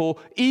joyful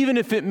even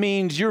if it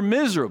means you're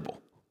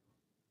miserable.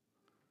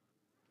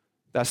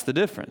 That's the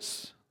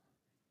difference.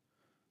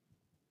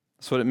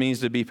 That's what it means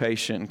to be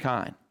patient and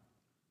kind.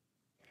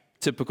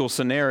 Typical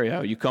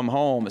scenario, you come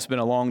home, it's been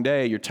a long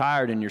day, you're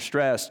tired and you're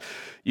stressed.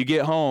 You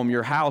get home,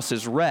 your house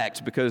is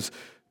wrecked because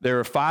there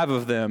are 5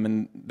 of them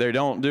and they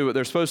don't do what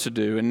they're supposed to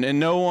do. And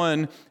no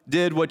one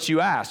did what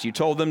you asked. You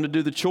told them to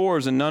do the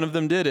chores and none of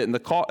them did it. And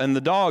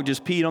the dog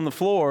just peed on the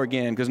floor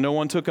again because no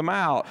one took him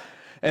out.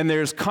 And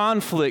there's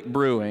conflict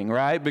brewing,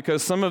 right?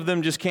 Because some of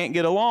them just can't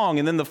get along.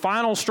 And then the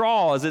final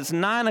straw is it's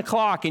 9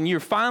 o'clock and you're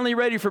finally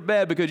ready for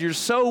bed because you're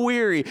so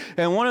weary.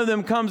 And one of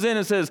them comes in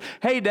and says,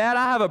 hey, Dad,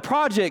 I have a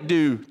project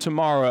due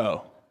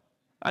tomorrow.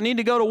 I need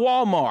to go to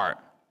Walmart.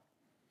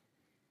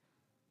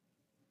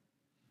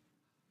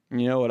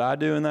 You know what I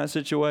do in that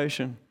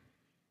situation?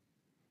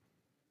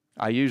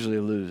 I usually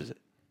lose it.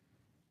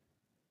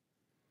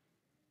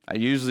 I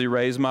usually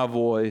raise my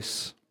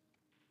voice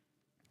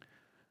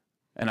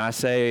and I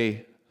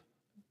say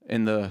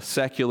in the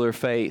secular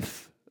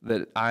faith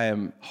that I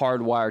am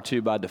hardwired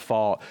to by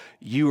default,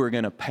 you are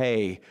going to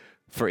pay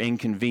for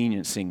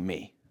inconveniencing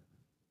me.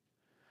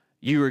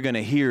 You are going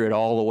to hear it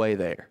all the way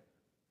there.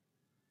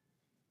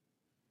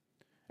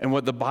 And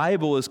what the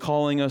Bible is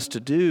calling us to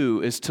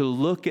do is to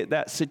look at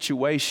that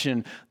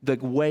situation the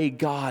way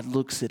God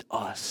looks at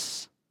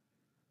us.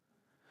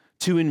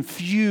 To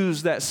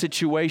infuse that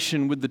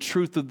situation with the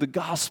truth of the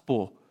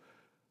gospel.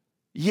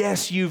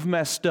 Yes, you've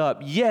messed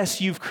up.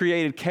 Yes, you've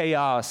created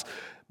chaos.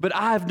 But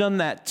I've done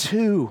that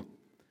too.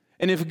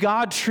 And if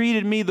God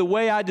treated me the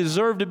way I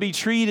deserve to be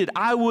treated,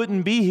 I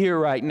wouldn't be here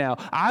right now.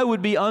 I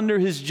would be under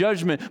his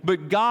judgment.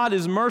 But God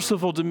is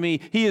merciful to me.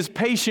 He is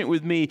patient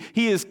with me.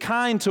 He is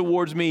kind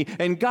towards me.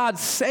 And God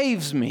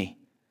saves me.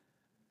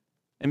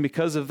 And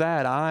because of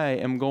that, I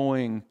am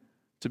going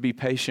to be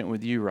patient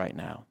with you right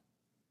now.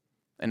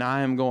 And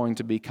I am going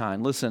to be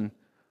kind. Listen,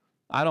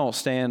 I don't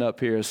stand up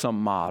here as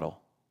some model.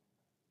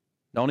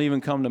 Don't even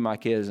come to my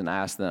kids and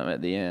ask them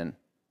at the end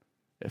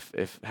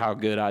if how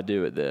good I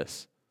do at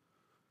this.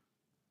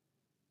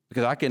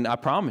 Because I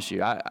promise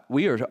you,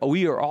 we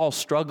are all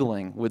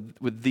struggling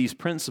with these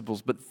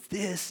principles, but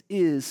this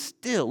is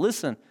still,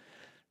 listen,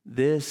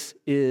 this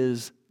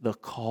is the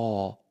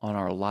call on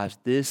our lives.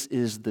 This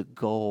is the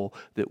goal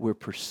that we're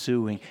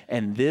pursuing,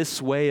 and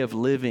this way of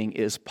living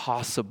is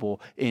possible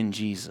in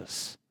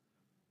Jesus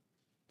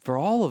for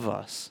all of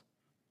us.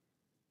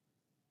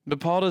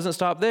 But Paul doesn't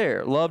stop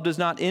there. Love does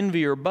not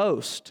envy or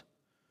boast.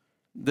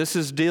 This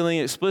is dealing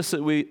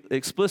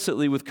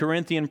explicitly with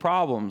Corinthian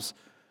problems.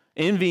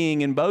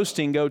 Envying and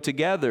boasting go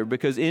together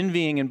because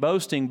envying and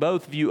boasting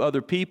both view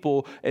other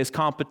people as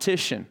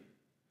competition.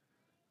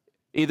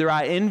 Either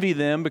I envy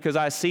them because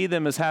I see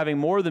them as having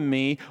more than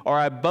me, or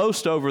I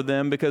boast over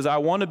them because I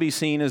want to be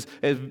seen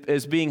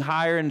as being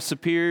higher and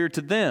superior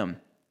to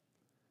them.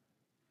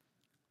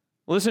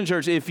 Listen,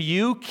 church, if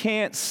you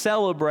can't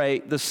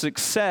celebrate the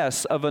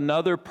success of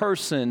another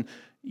person,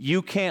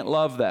 you can't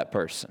love that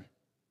person.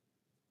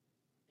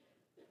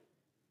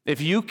 If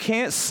you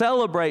can't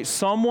celebrate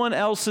someone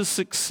else's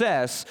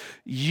success,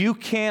 you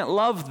can't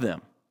love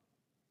them.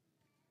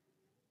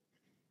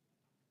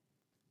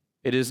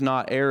 It is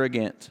not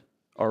arrogant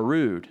or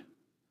rude.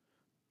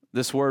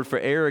 This word for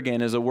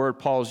arrogant is a word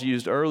Paul's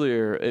used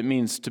earlier. It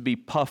means to be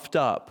puffed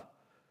up.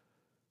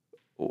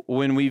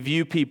 When we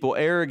view people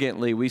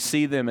arrogantly, we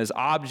see them as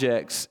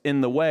objects in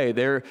the way.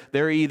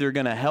 They're either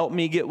going to help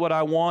me get what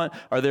I want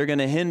or they're going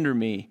to hinder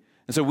me.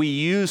 And so we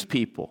use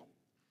people.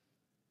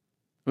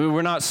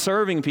 We're not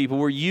serving people,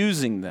 we're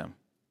using them.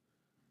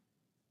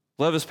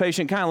 Love is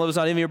patient, kind. Love is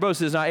not envy or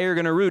boast. It is not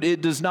arrogant or rude.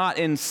 It does not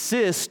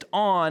insist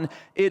on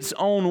its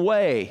own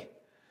way.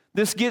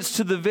 This gets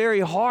to the very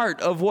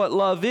heart of what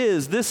love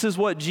is. This is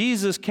what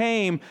Jesus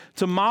came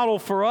to model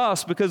for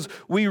us, because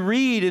we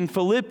read in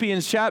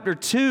Philippians chapter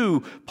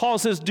 2, Paul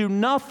says, "Do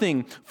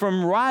nothing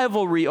from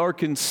rivalry or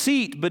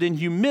conceit, but in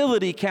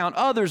humility count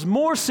others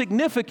more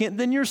significant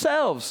than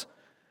yourselves.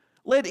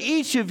 Let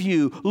each of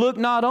you look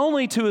not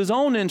only to his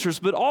own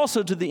interest, but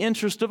also to the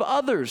interest of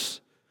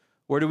others."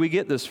 Where do we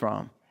get this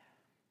from?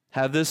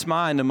 "Have this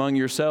mind among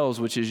yourselves,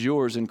 which is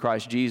yours in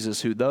Christ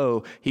Jesus, who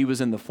though he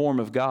was in the form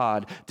of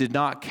God, did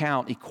not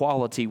count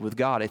equality with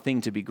God a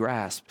thing to be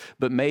grasped,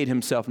 but made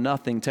himself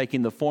nothing,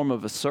 taking the form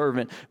of a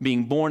servant,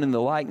 being born in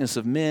the likeness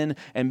of men,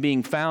 and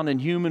being found in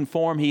human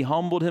form, he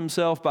humbled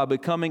himself by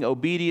becoming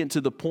obedient to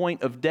the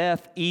point of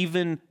death,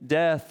 even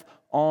death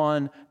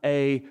on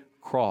a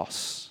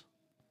cross."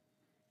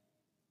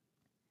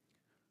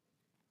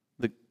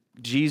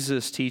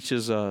 Jesus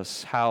teaches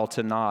us how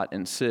to not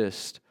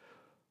insist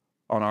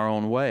on our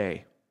own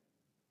way.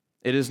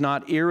 It is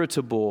not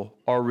irritable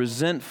or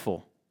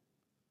resentful.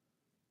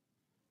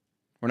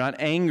 We're not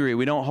angry.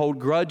 We don't hold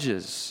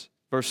grudges.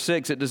 Verse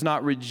 6, it does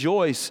not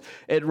rejoice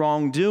at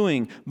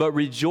wrongdoing, but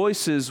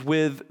rejoices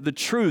with the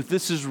truth.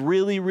 This is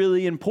really,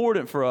 really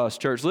important for us,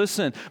 church.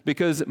 Listen,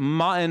 because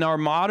in our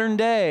modern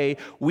day,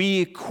 we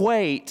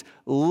equate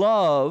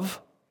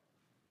love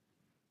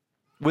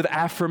with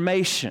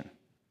affirmation.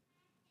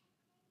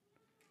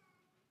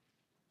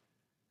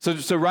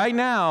 So right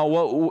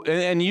now,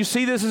 and you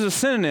see this as a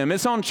synonym,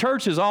 it's on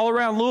churches all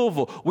around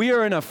Louisville. We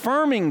are an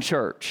affirming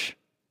church.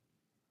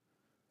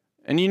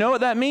 And you know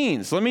what that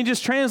means? Let me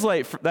just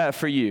translate that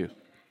for you.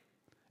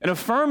 An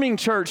affirming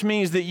church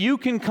means that you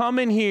can come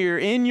in here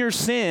in your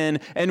sin,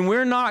 and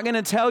we're not going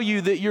to tell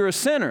you that you're a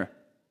sinner.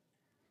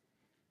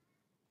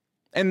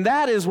 And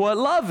that is what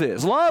love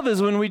is. Love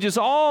is when we just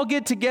all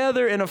get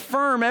together and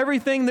affirm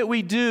everything that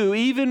we do,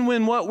 even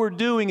when what we're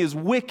doing is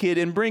wicked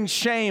and brings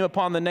shame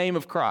upon the name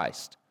of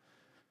Christ.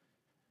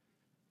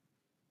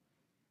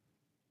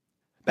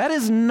 That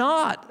is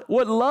not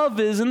what love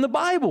is in the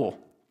Bible.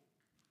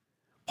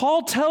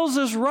 Paul tells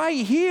us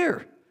right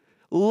here,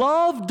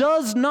 love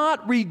does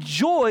not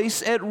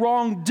rejoice at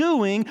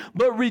wrongdoing,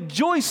 but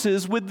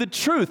rejoices with the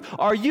truth.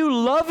 Are you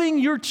loving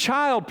your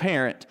child,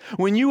 parent,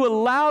 when you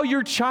allow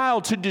your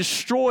child to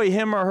destroy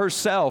him or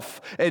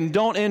herself and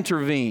don't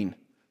intervene?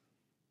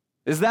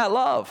 Is that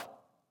love?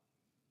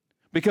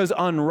 Because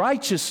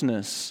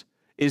unrighteousness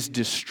is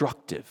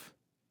destructive.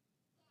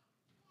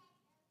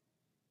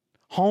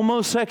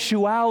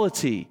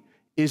 Homosexuality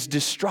is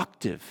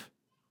destructive.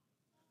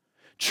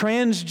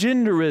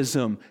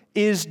 Transgenderism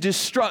is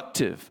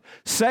destructive.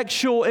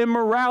 Sexual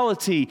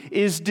immorality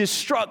is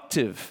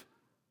destructive.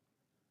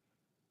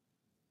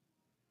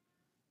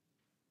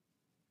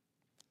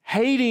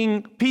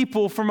 Hating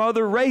people from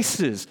other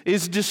races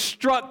is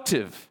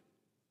destructive.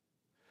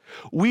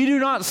 We do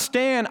not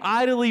stand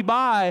idly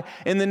by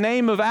in the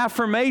name of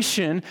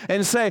affirmation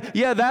and say,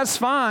 yeah, that's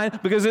fine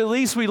because at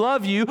least we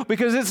love you,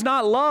 because it's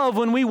not love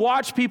when we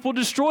watch people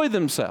destroy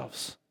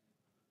themselves.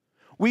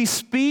 We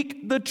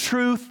speak the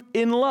truth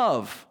in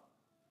love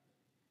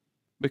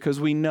because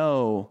we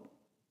know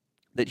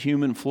that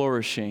human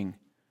flourishing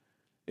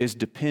is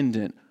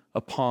dependent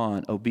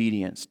upon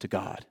obedience to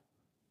God.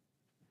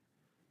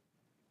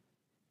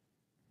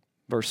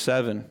 Verse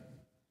 7.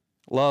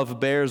 Love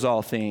bears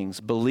all things,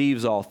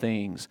 believes all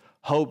things,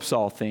 hopes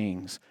all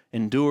things,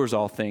 endures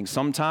all things.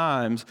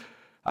 Sometimes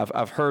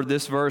I've heard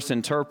this verse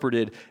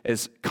interpreted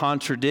as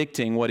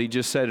contradicting what he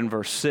just said in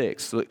verse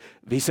 6. Look,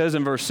 he says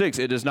in verse 6,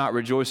 it does not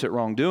rejoice at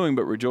wrongdoing,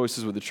 but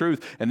rejoices with the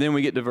truth. And then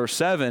we get to verse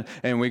 7,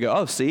 and we go,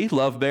 oh, see,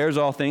 love bears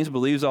all things,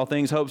 believes all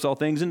things, hopes all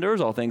things,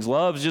 endures all things.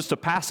 Love's just a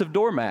passive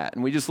doormat,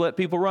 and we just let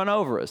people run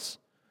over us.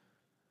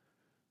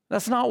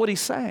 That's not what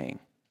he's saying.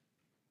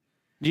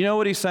 Do you know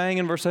what he's saying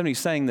in verse 7? He's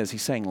saying this.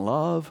 He's saying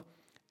love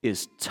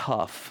is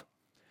tough.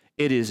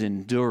 It is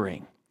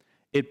enduring.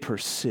 It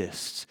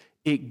persists.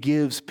 It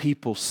gives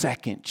people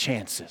second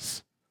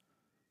chances.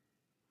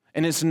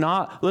 And it's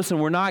not, listen,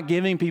 we're not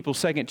giving people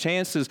second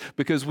chances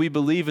because we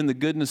believe in the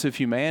goodness of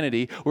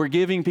humanity. We're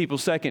giving people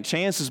second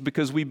chances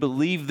because we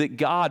believe that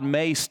God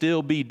may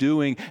still be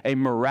doing a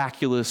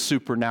miraculous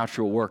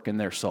supernatural work in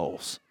their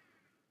souls.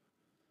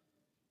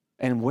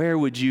 And where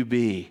would you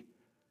be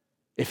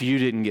if you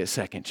didn't get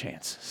second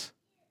chances?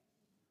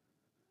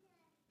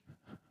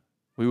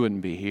 We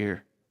wouldn't be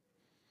here.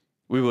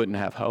 We wouldn't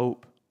have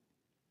hope.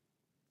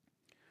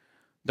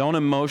 Don't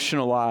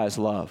emotionalize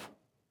love.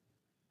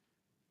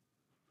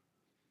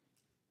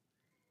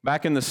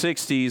 Back in the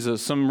 60s,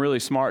 some really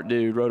smart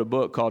dude wrote a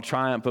book called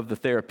Triumph of the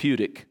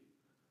Therapeutic.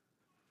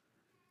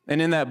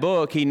 And in that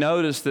book, he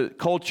noticed that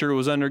culture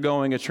was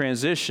undergoing a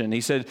transition. He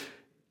said,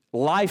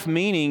 life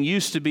meaning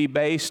used to be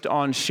based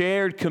on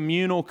shared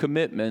communal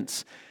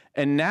commitments,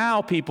 and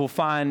now people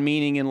find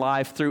meaning in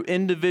life through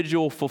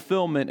individual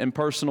fulfillment and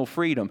personal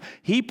freedom.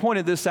 He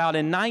pointed this out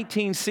in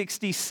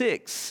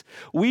 1966.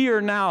 We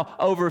are now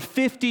over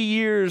 50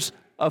 years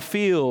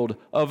afield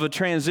of a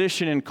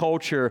transition in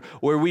culture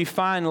where we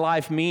find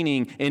life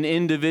meaning in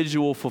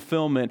individual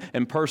fulfillment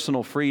and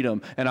personal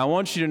freedom. And I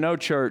want you to know,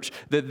 church,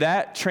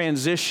 that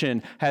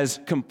transition has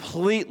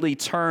completely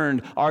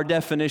turned our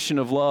definition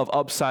of love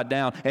upside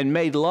down and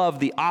made love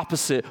the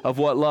opposite of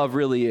what love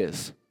really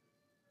is.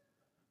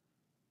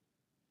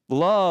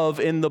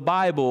 Love in the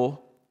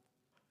Bible,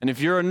 and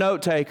if you're a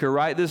note taker,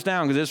 write this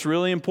down because it's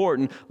really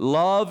important.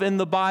 Love in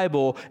the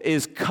Bible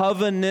is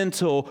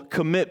covenantal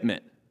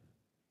commitment.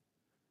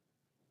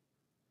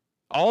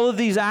 All of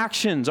these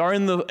actions are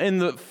in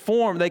the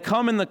form, they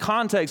come in the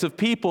context of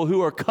people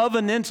who are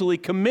covenantally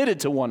committed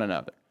to one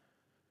another.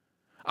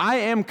 I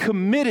am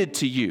committed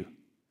to you.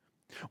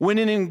 When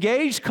an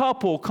engaged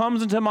couple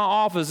comes into my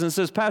office and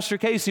says, Pastor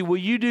Casey, will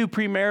you do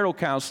premarital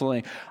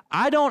counseling?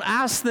 I don't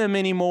ask them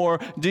anymore,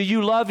 do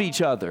you love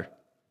each other?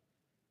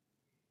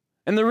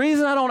 And the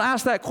reason I don't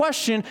ask that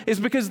question is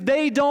because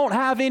they don't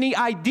have any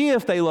idea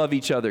if they love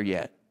each other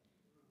yet.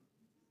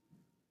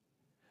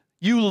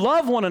 You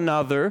love one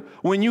another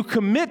when you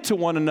commit to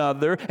one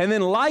another, and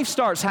then life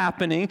starts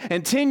happening,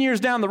 and 10 years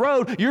down the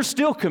road, you're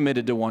still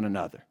committed to one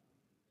another.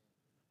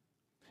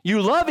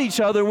 You love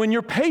each other when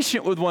you're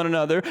patient with one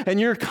another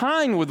and you're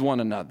kind with one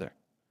another.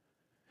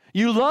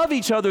 You love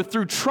each other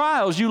through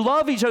trials. You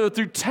love each other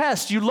through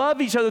tests. You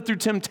love each other through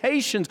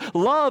temptations.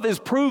 Love is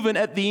proven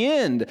at the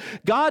end.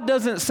 God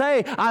doesn't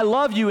say, I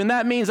love you, and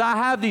that means I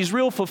have these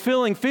real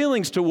fulfilling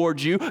feelings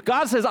towards you.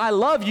 God says, I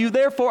love you,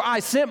 therefore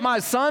I sent my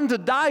son to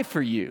die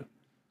for you.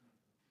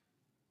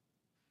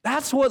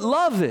 That's what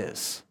love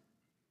is.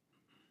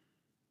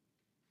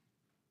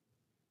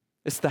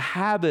 It's the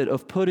habit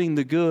of putting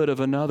the good of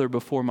another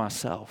before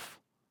myself.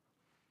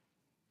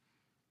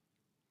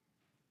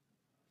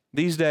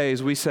 These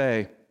days we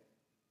say,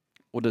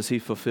 well, does he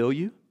fulfill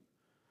you?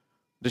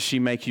 Does she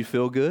make you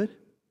feel good?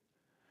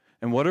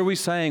 And what are we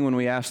saying when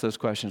we ask those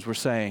questions? We're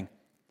saying,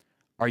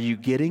 are you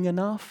getting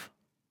enough?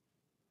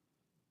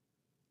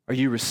 Are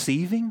you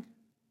receiving?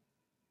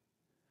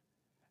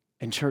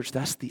 And church,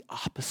 that's the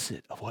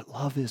opposite of what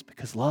love is,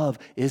 because love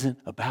isn't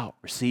about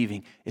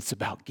receiving, it's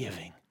about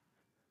giving.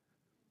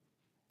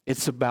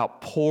 It's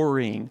about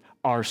pouring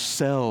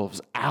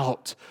ourselves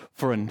out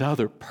for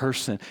another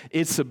person.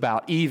 It's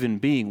about even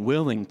being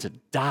willing to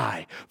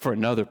die for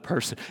another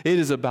person. It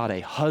is about a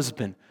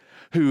husband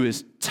who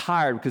is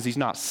tired because he's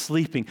not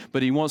sleeping,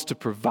 but he wants to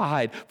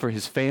provide for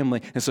his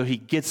family. And so he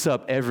gets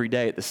up every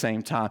day at the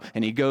same time,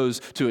 and he goes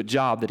to a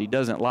job that he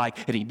doesn't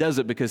like, and he does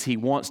it because he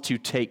wants to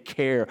take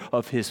care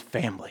of his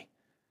family.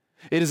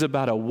 It is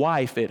about a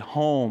wife at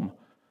home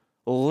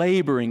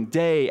laboring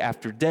day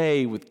after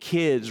day with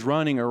kids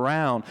running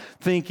around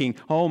thinking,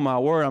 oh my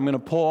word, I'm going to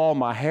pull all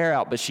my hair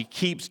out, but she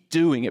keeps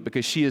doing it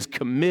because she is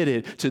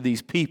committed to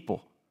these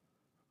people.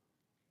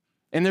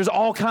 And there's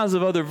all kinds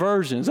of other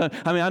versions. I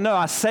mean, I know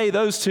I say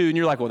those two and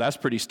you're like, well, that's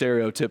pretty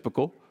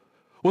stereotypical.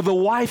 Well, the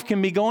wife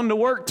can be going to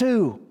work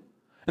too.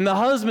 And the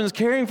husband's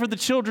caring for the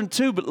children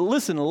too. But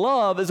listen,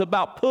 love is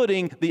about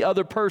putting the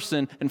other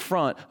person in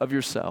front of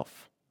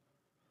yourself.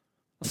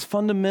 That's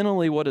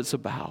fundamentally what it's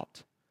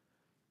about.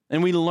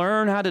 And we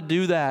learn how to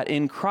do that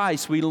in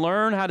Christ. We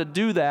learn how to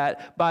do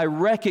that by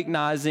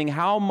recognizing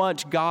how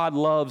much God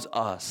loves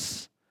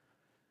us.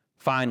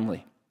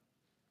 Finally,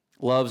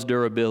 love's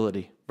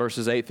durability.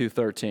 Verses 8 through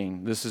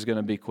 13. This is going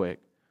to be quick.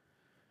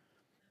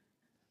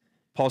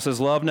 Paul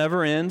says, love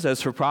never ends.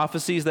 As for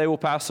prophecies, they will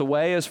pass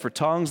away. As for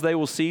tongues, they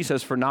will cease.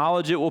 As for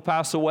knowledge, it will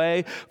pass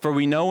away. For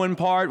we know in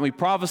part, and we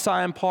prophesy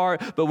in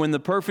part. But when the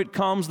perfect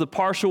comes, the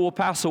partial will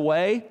pass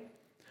away.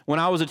 When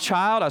I was a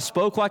child, I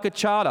spoke like a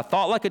child. I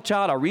thought like a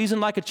child. I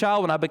reasoned like a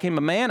child. When I became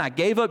a man, I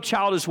gave up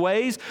childish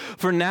ways.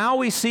 For now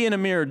we see in a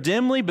mirror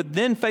dimly, but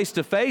then face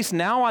to face.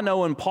 Now I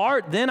know in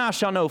part. Then I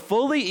shall know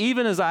fully,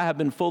 even as I have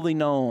been fully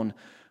known.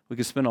 We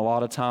could spend a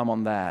lot of time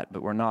on that,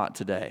 but we're not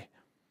today.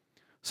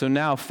 So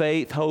now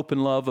faith, hope,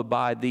 and love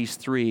abide, these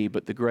three,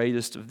 but the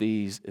greatest of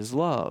these is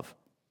love.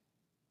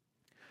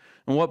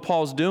 And what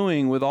Paul's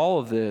doing with all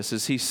of this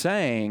is he's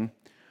saying,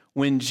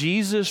 when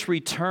Jesus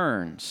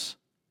returns,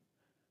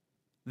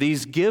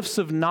 These gifts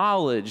of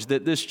knowledge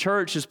that this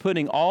church is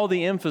putting all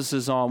the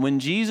emphasis on,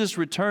 when Jesus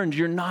returns,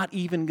 you're not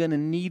even going to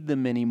need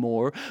them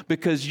anymore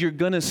because you're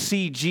going to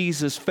see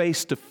Jesus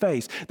face to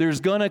face. There's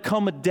going to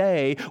come a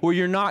day where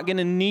you're not going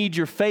to need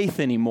your faith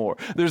anymore.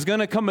 There's going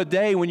to come a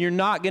day when you're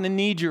not going to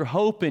need your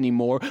hope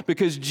anymore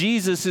because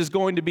Jesus is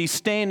going to be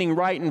standing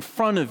right in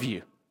front of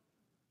you.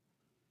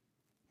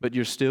 But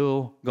you're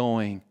still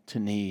going to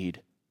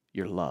need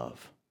your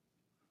love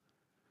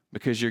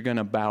because you're going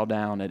to bow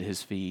down at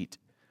his feet.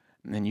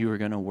 And then you are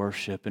going to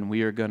worship, and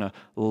we are going to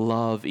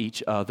love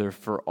each other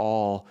for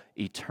all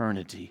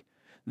eternity.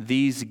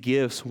 These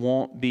gifts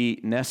won't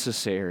be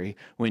necessary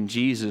when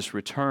Jesus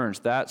returns.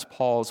 That's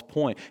Paul's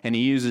point. And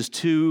he uses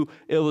two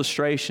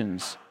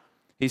illustrations.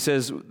 He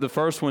says the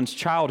first one's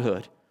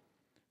childhood.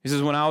 He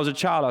says, when I was a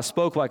child, I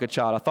spoke like a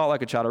child, I thought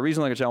like a child, I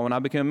reasoned like a child. When I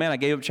became a man, I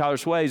gave up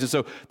childish ways. And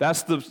so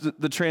that's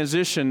the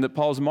transition that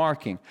Paul's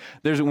marking.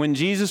 When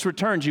Jesus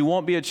returns, you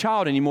won't be a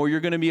child anymore.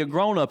 You're going to be a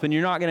grown-up, and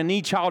you're not going to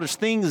need childish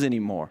things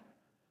anymore.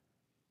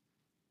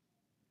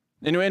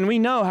 And we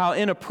know how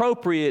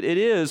inappropriate it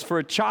is for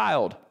a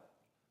child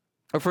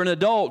or for an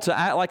adult to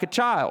act like a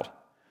child.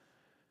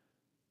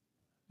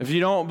 If you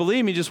don't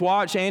believe me, just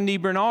watch Andy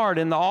Bernard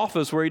in The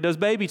Office where he does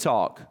baby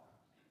talk.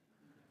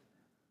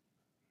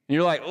 And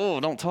you're like, oh,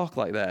 don't talk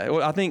like that.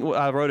 I think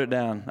I wrote it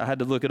down. I had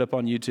to look it up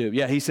on YouTube.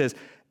 Yeah, he says,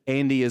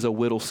 Andy is a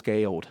whittle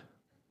scaled.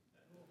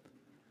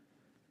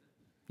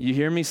 You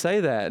hear me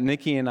say that.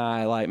 Nikki and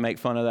I make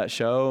fun of that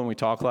show, and we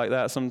talk like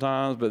that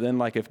sometimes, but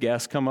then if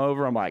guests come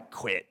over, I'm like,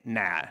 quit,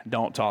 nah,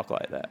 don't talk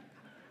like that.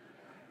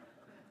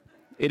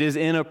 It is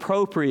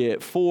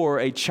inappropriate for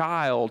a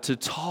child to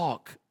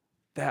talk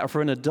that,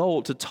 for an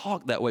adult to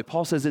talk that way.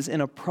 Paul says it's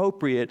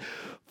inappropriate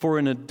for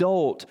an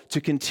adult to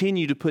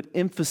continue to put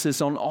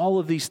emphasis on all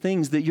of these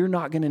things that you're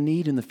not going to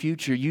need in the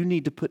future. You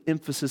need to put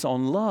emphasis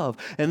on love.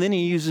 And then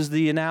he uses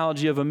the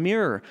analogy of a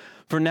mirror.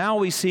 For now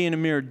we see in a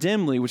mirror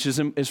dimly, which is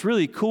it's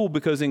really cool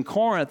because in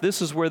Corinth,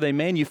 this is where they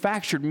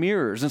manufactured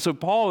mirrors. And so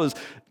Paul is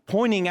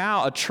pointing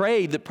out a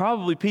trade that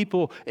probably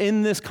people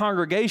in this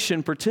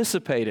congregation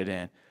participated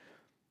in.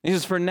 He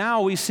says, for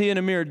now we see in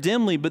a mirror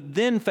dimly, but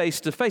then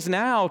face to face.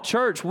 Now,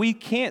 church, we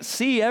can't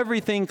see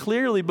everything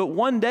clearly, but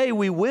one day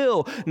we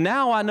will.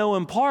 Now I know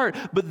in part,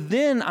 but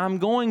then I'm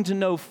going to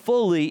know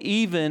fully,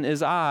 even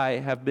as I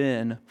have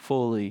been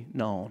fully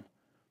known.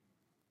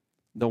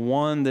 The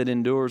one that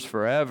endures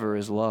forever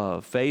is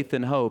love. Faith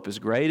and hope, as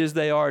great as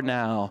they are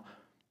now,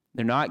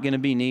 they're not going to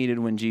be needed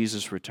when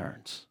Jesus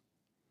returns.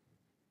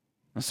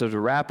 And so to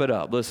wrap it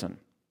up, listen.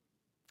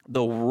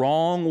 The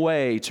wrong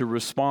way to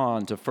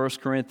respond to 1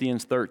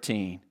 Corinthians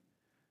 13,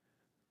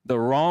 the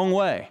wrong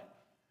way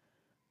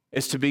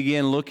is to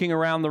begin looking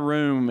around the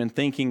room and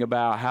thinking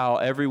about how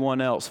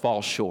everyone else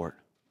falls short.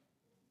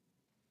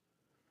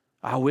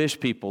 I wish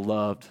people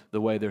loved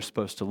the way they're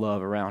supposed to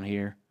love around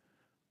here.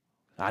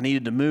 I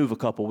needed to move a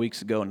couple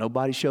weeks ago and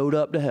nobody showed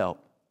up to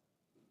help.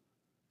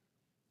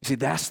 You see,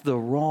 that's the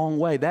wrong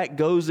way. That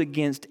goes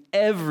against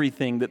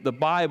everything that the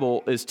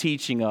Bible is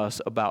teaching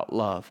us about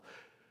love.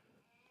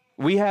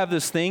 We have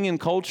this thing in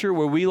culture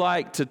where we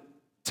like to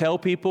tell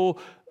people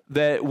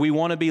that we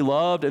want to be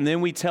loved, and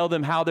then we tell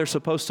them how they're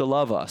supposed to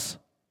love us.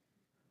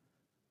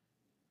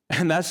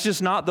 And that's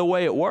just not the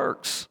way it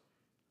works.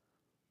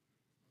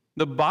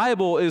 The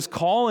Bible is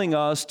calling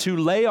us to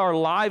lay our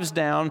lives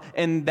down,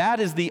 and that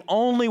is the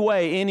only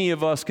way any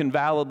of us can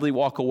validly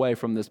walk away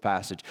from this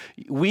passage.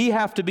 We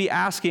have to be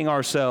asking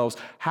ourselves,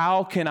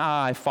 how can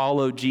I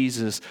follow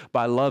Jesus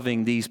by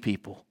loving these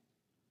people?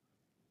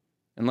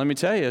 And let me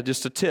tell you,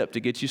 just a tip to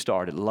get you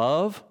started.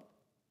 Love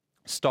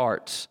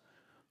starts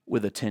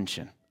with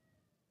attention.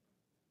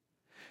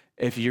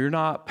 If you're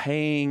not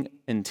paying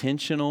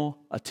intentional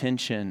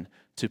attention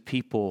to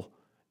people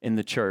in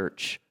the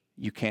church,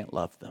 you can't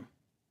love them.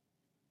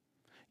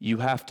 You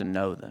have to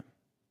know them.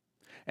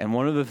 And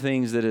one of the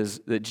things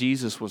that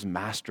Jesus was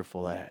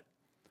masterful at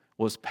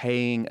was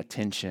paying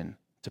attention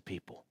to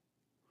people,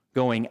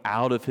 going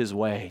out of his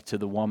way to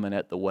the woman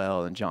at the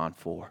well in John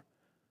 4.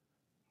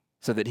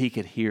 So that he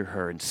could hear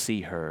her and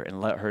see her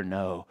and let her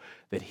know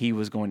that he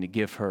was going to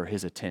give her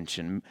his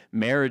attention.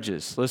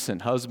 Marriages, listen,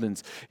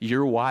 husbands,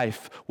 your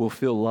wife will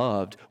feel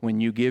loved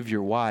when you give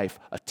your wife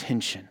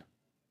attention.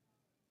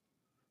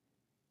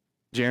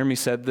 Jeremy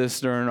said this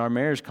during our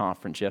marriage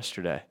conference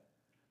yesterday.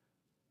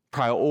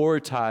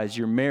 Prioritize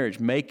your marriage.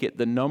 Make it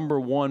the number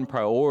one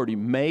priority.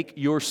 Make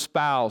your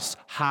spouse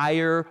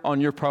higher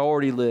on your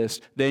priority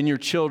list than your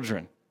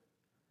children.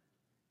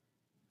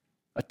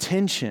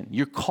 Attention.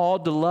 You're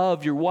called to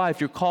love your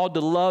wife. You're called to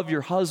love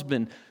your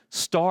husband.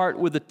 Start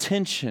with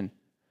attention.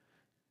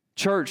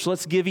 Church,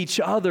 let's give each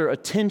other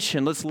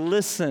attention. Let's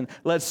listen.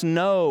 Let's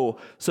know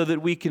so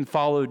that we can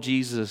follow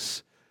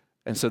Jesus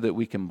and so that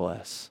we can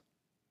bless.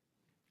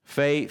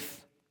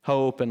 Faith,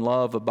 hope, and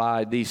love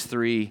abide, these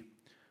three.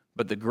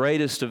 But the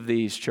greatest of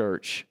these,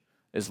 church,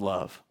 is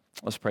love.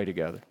 Let's pray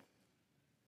together.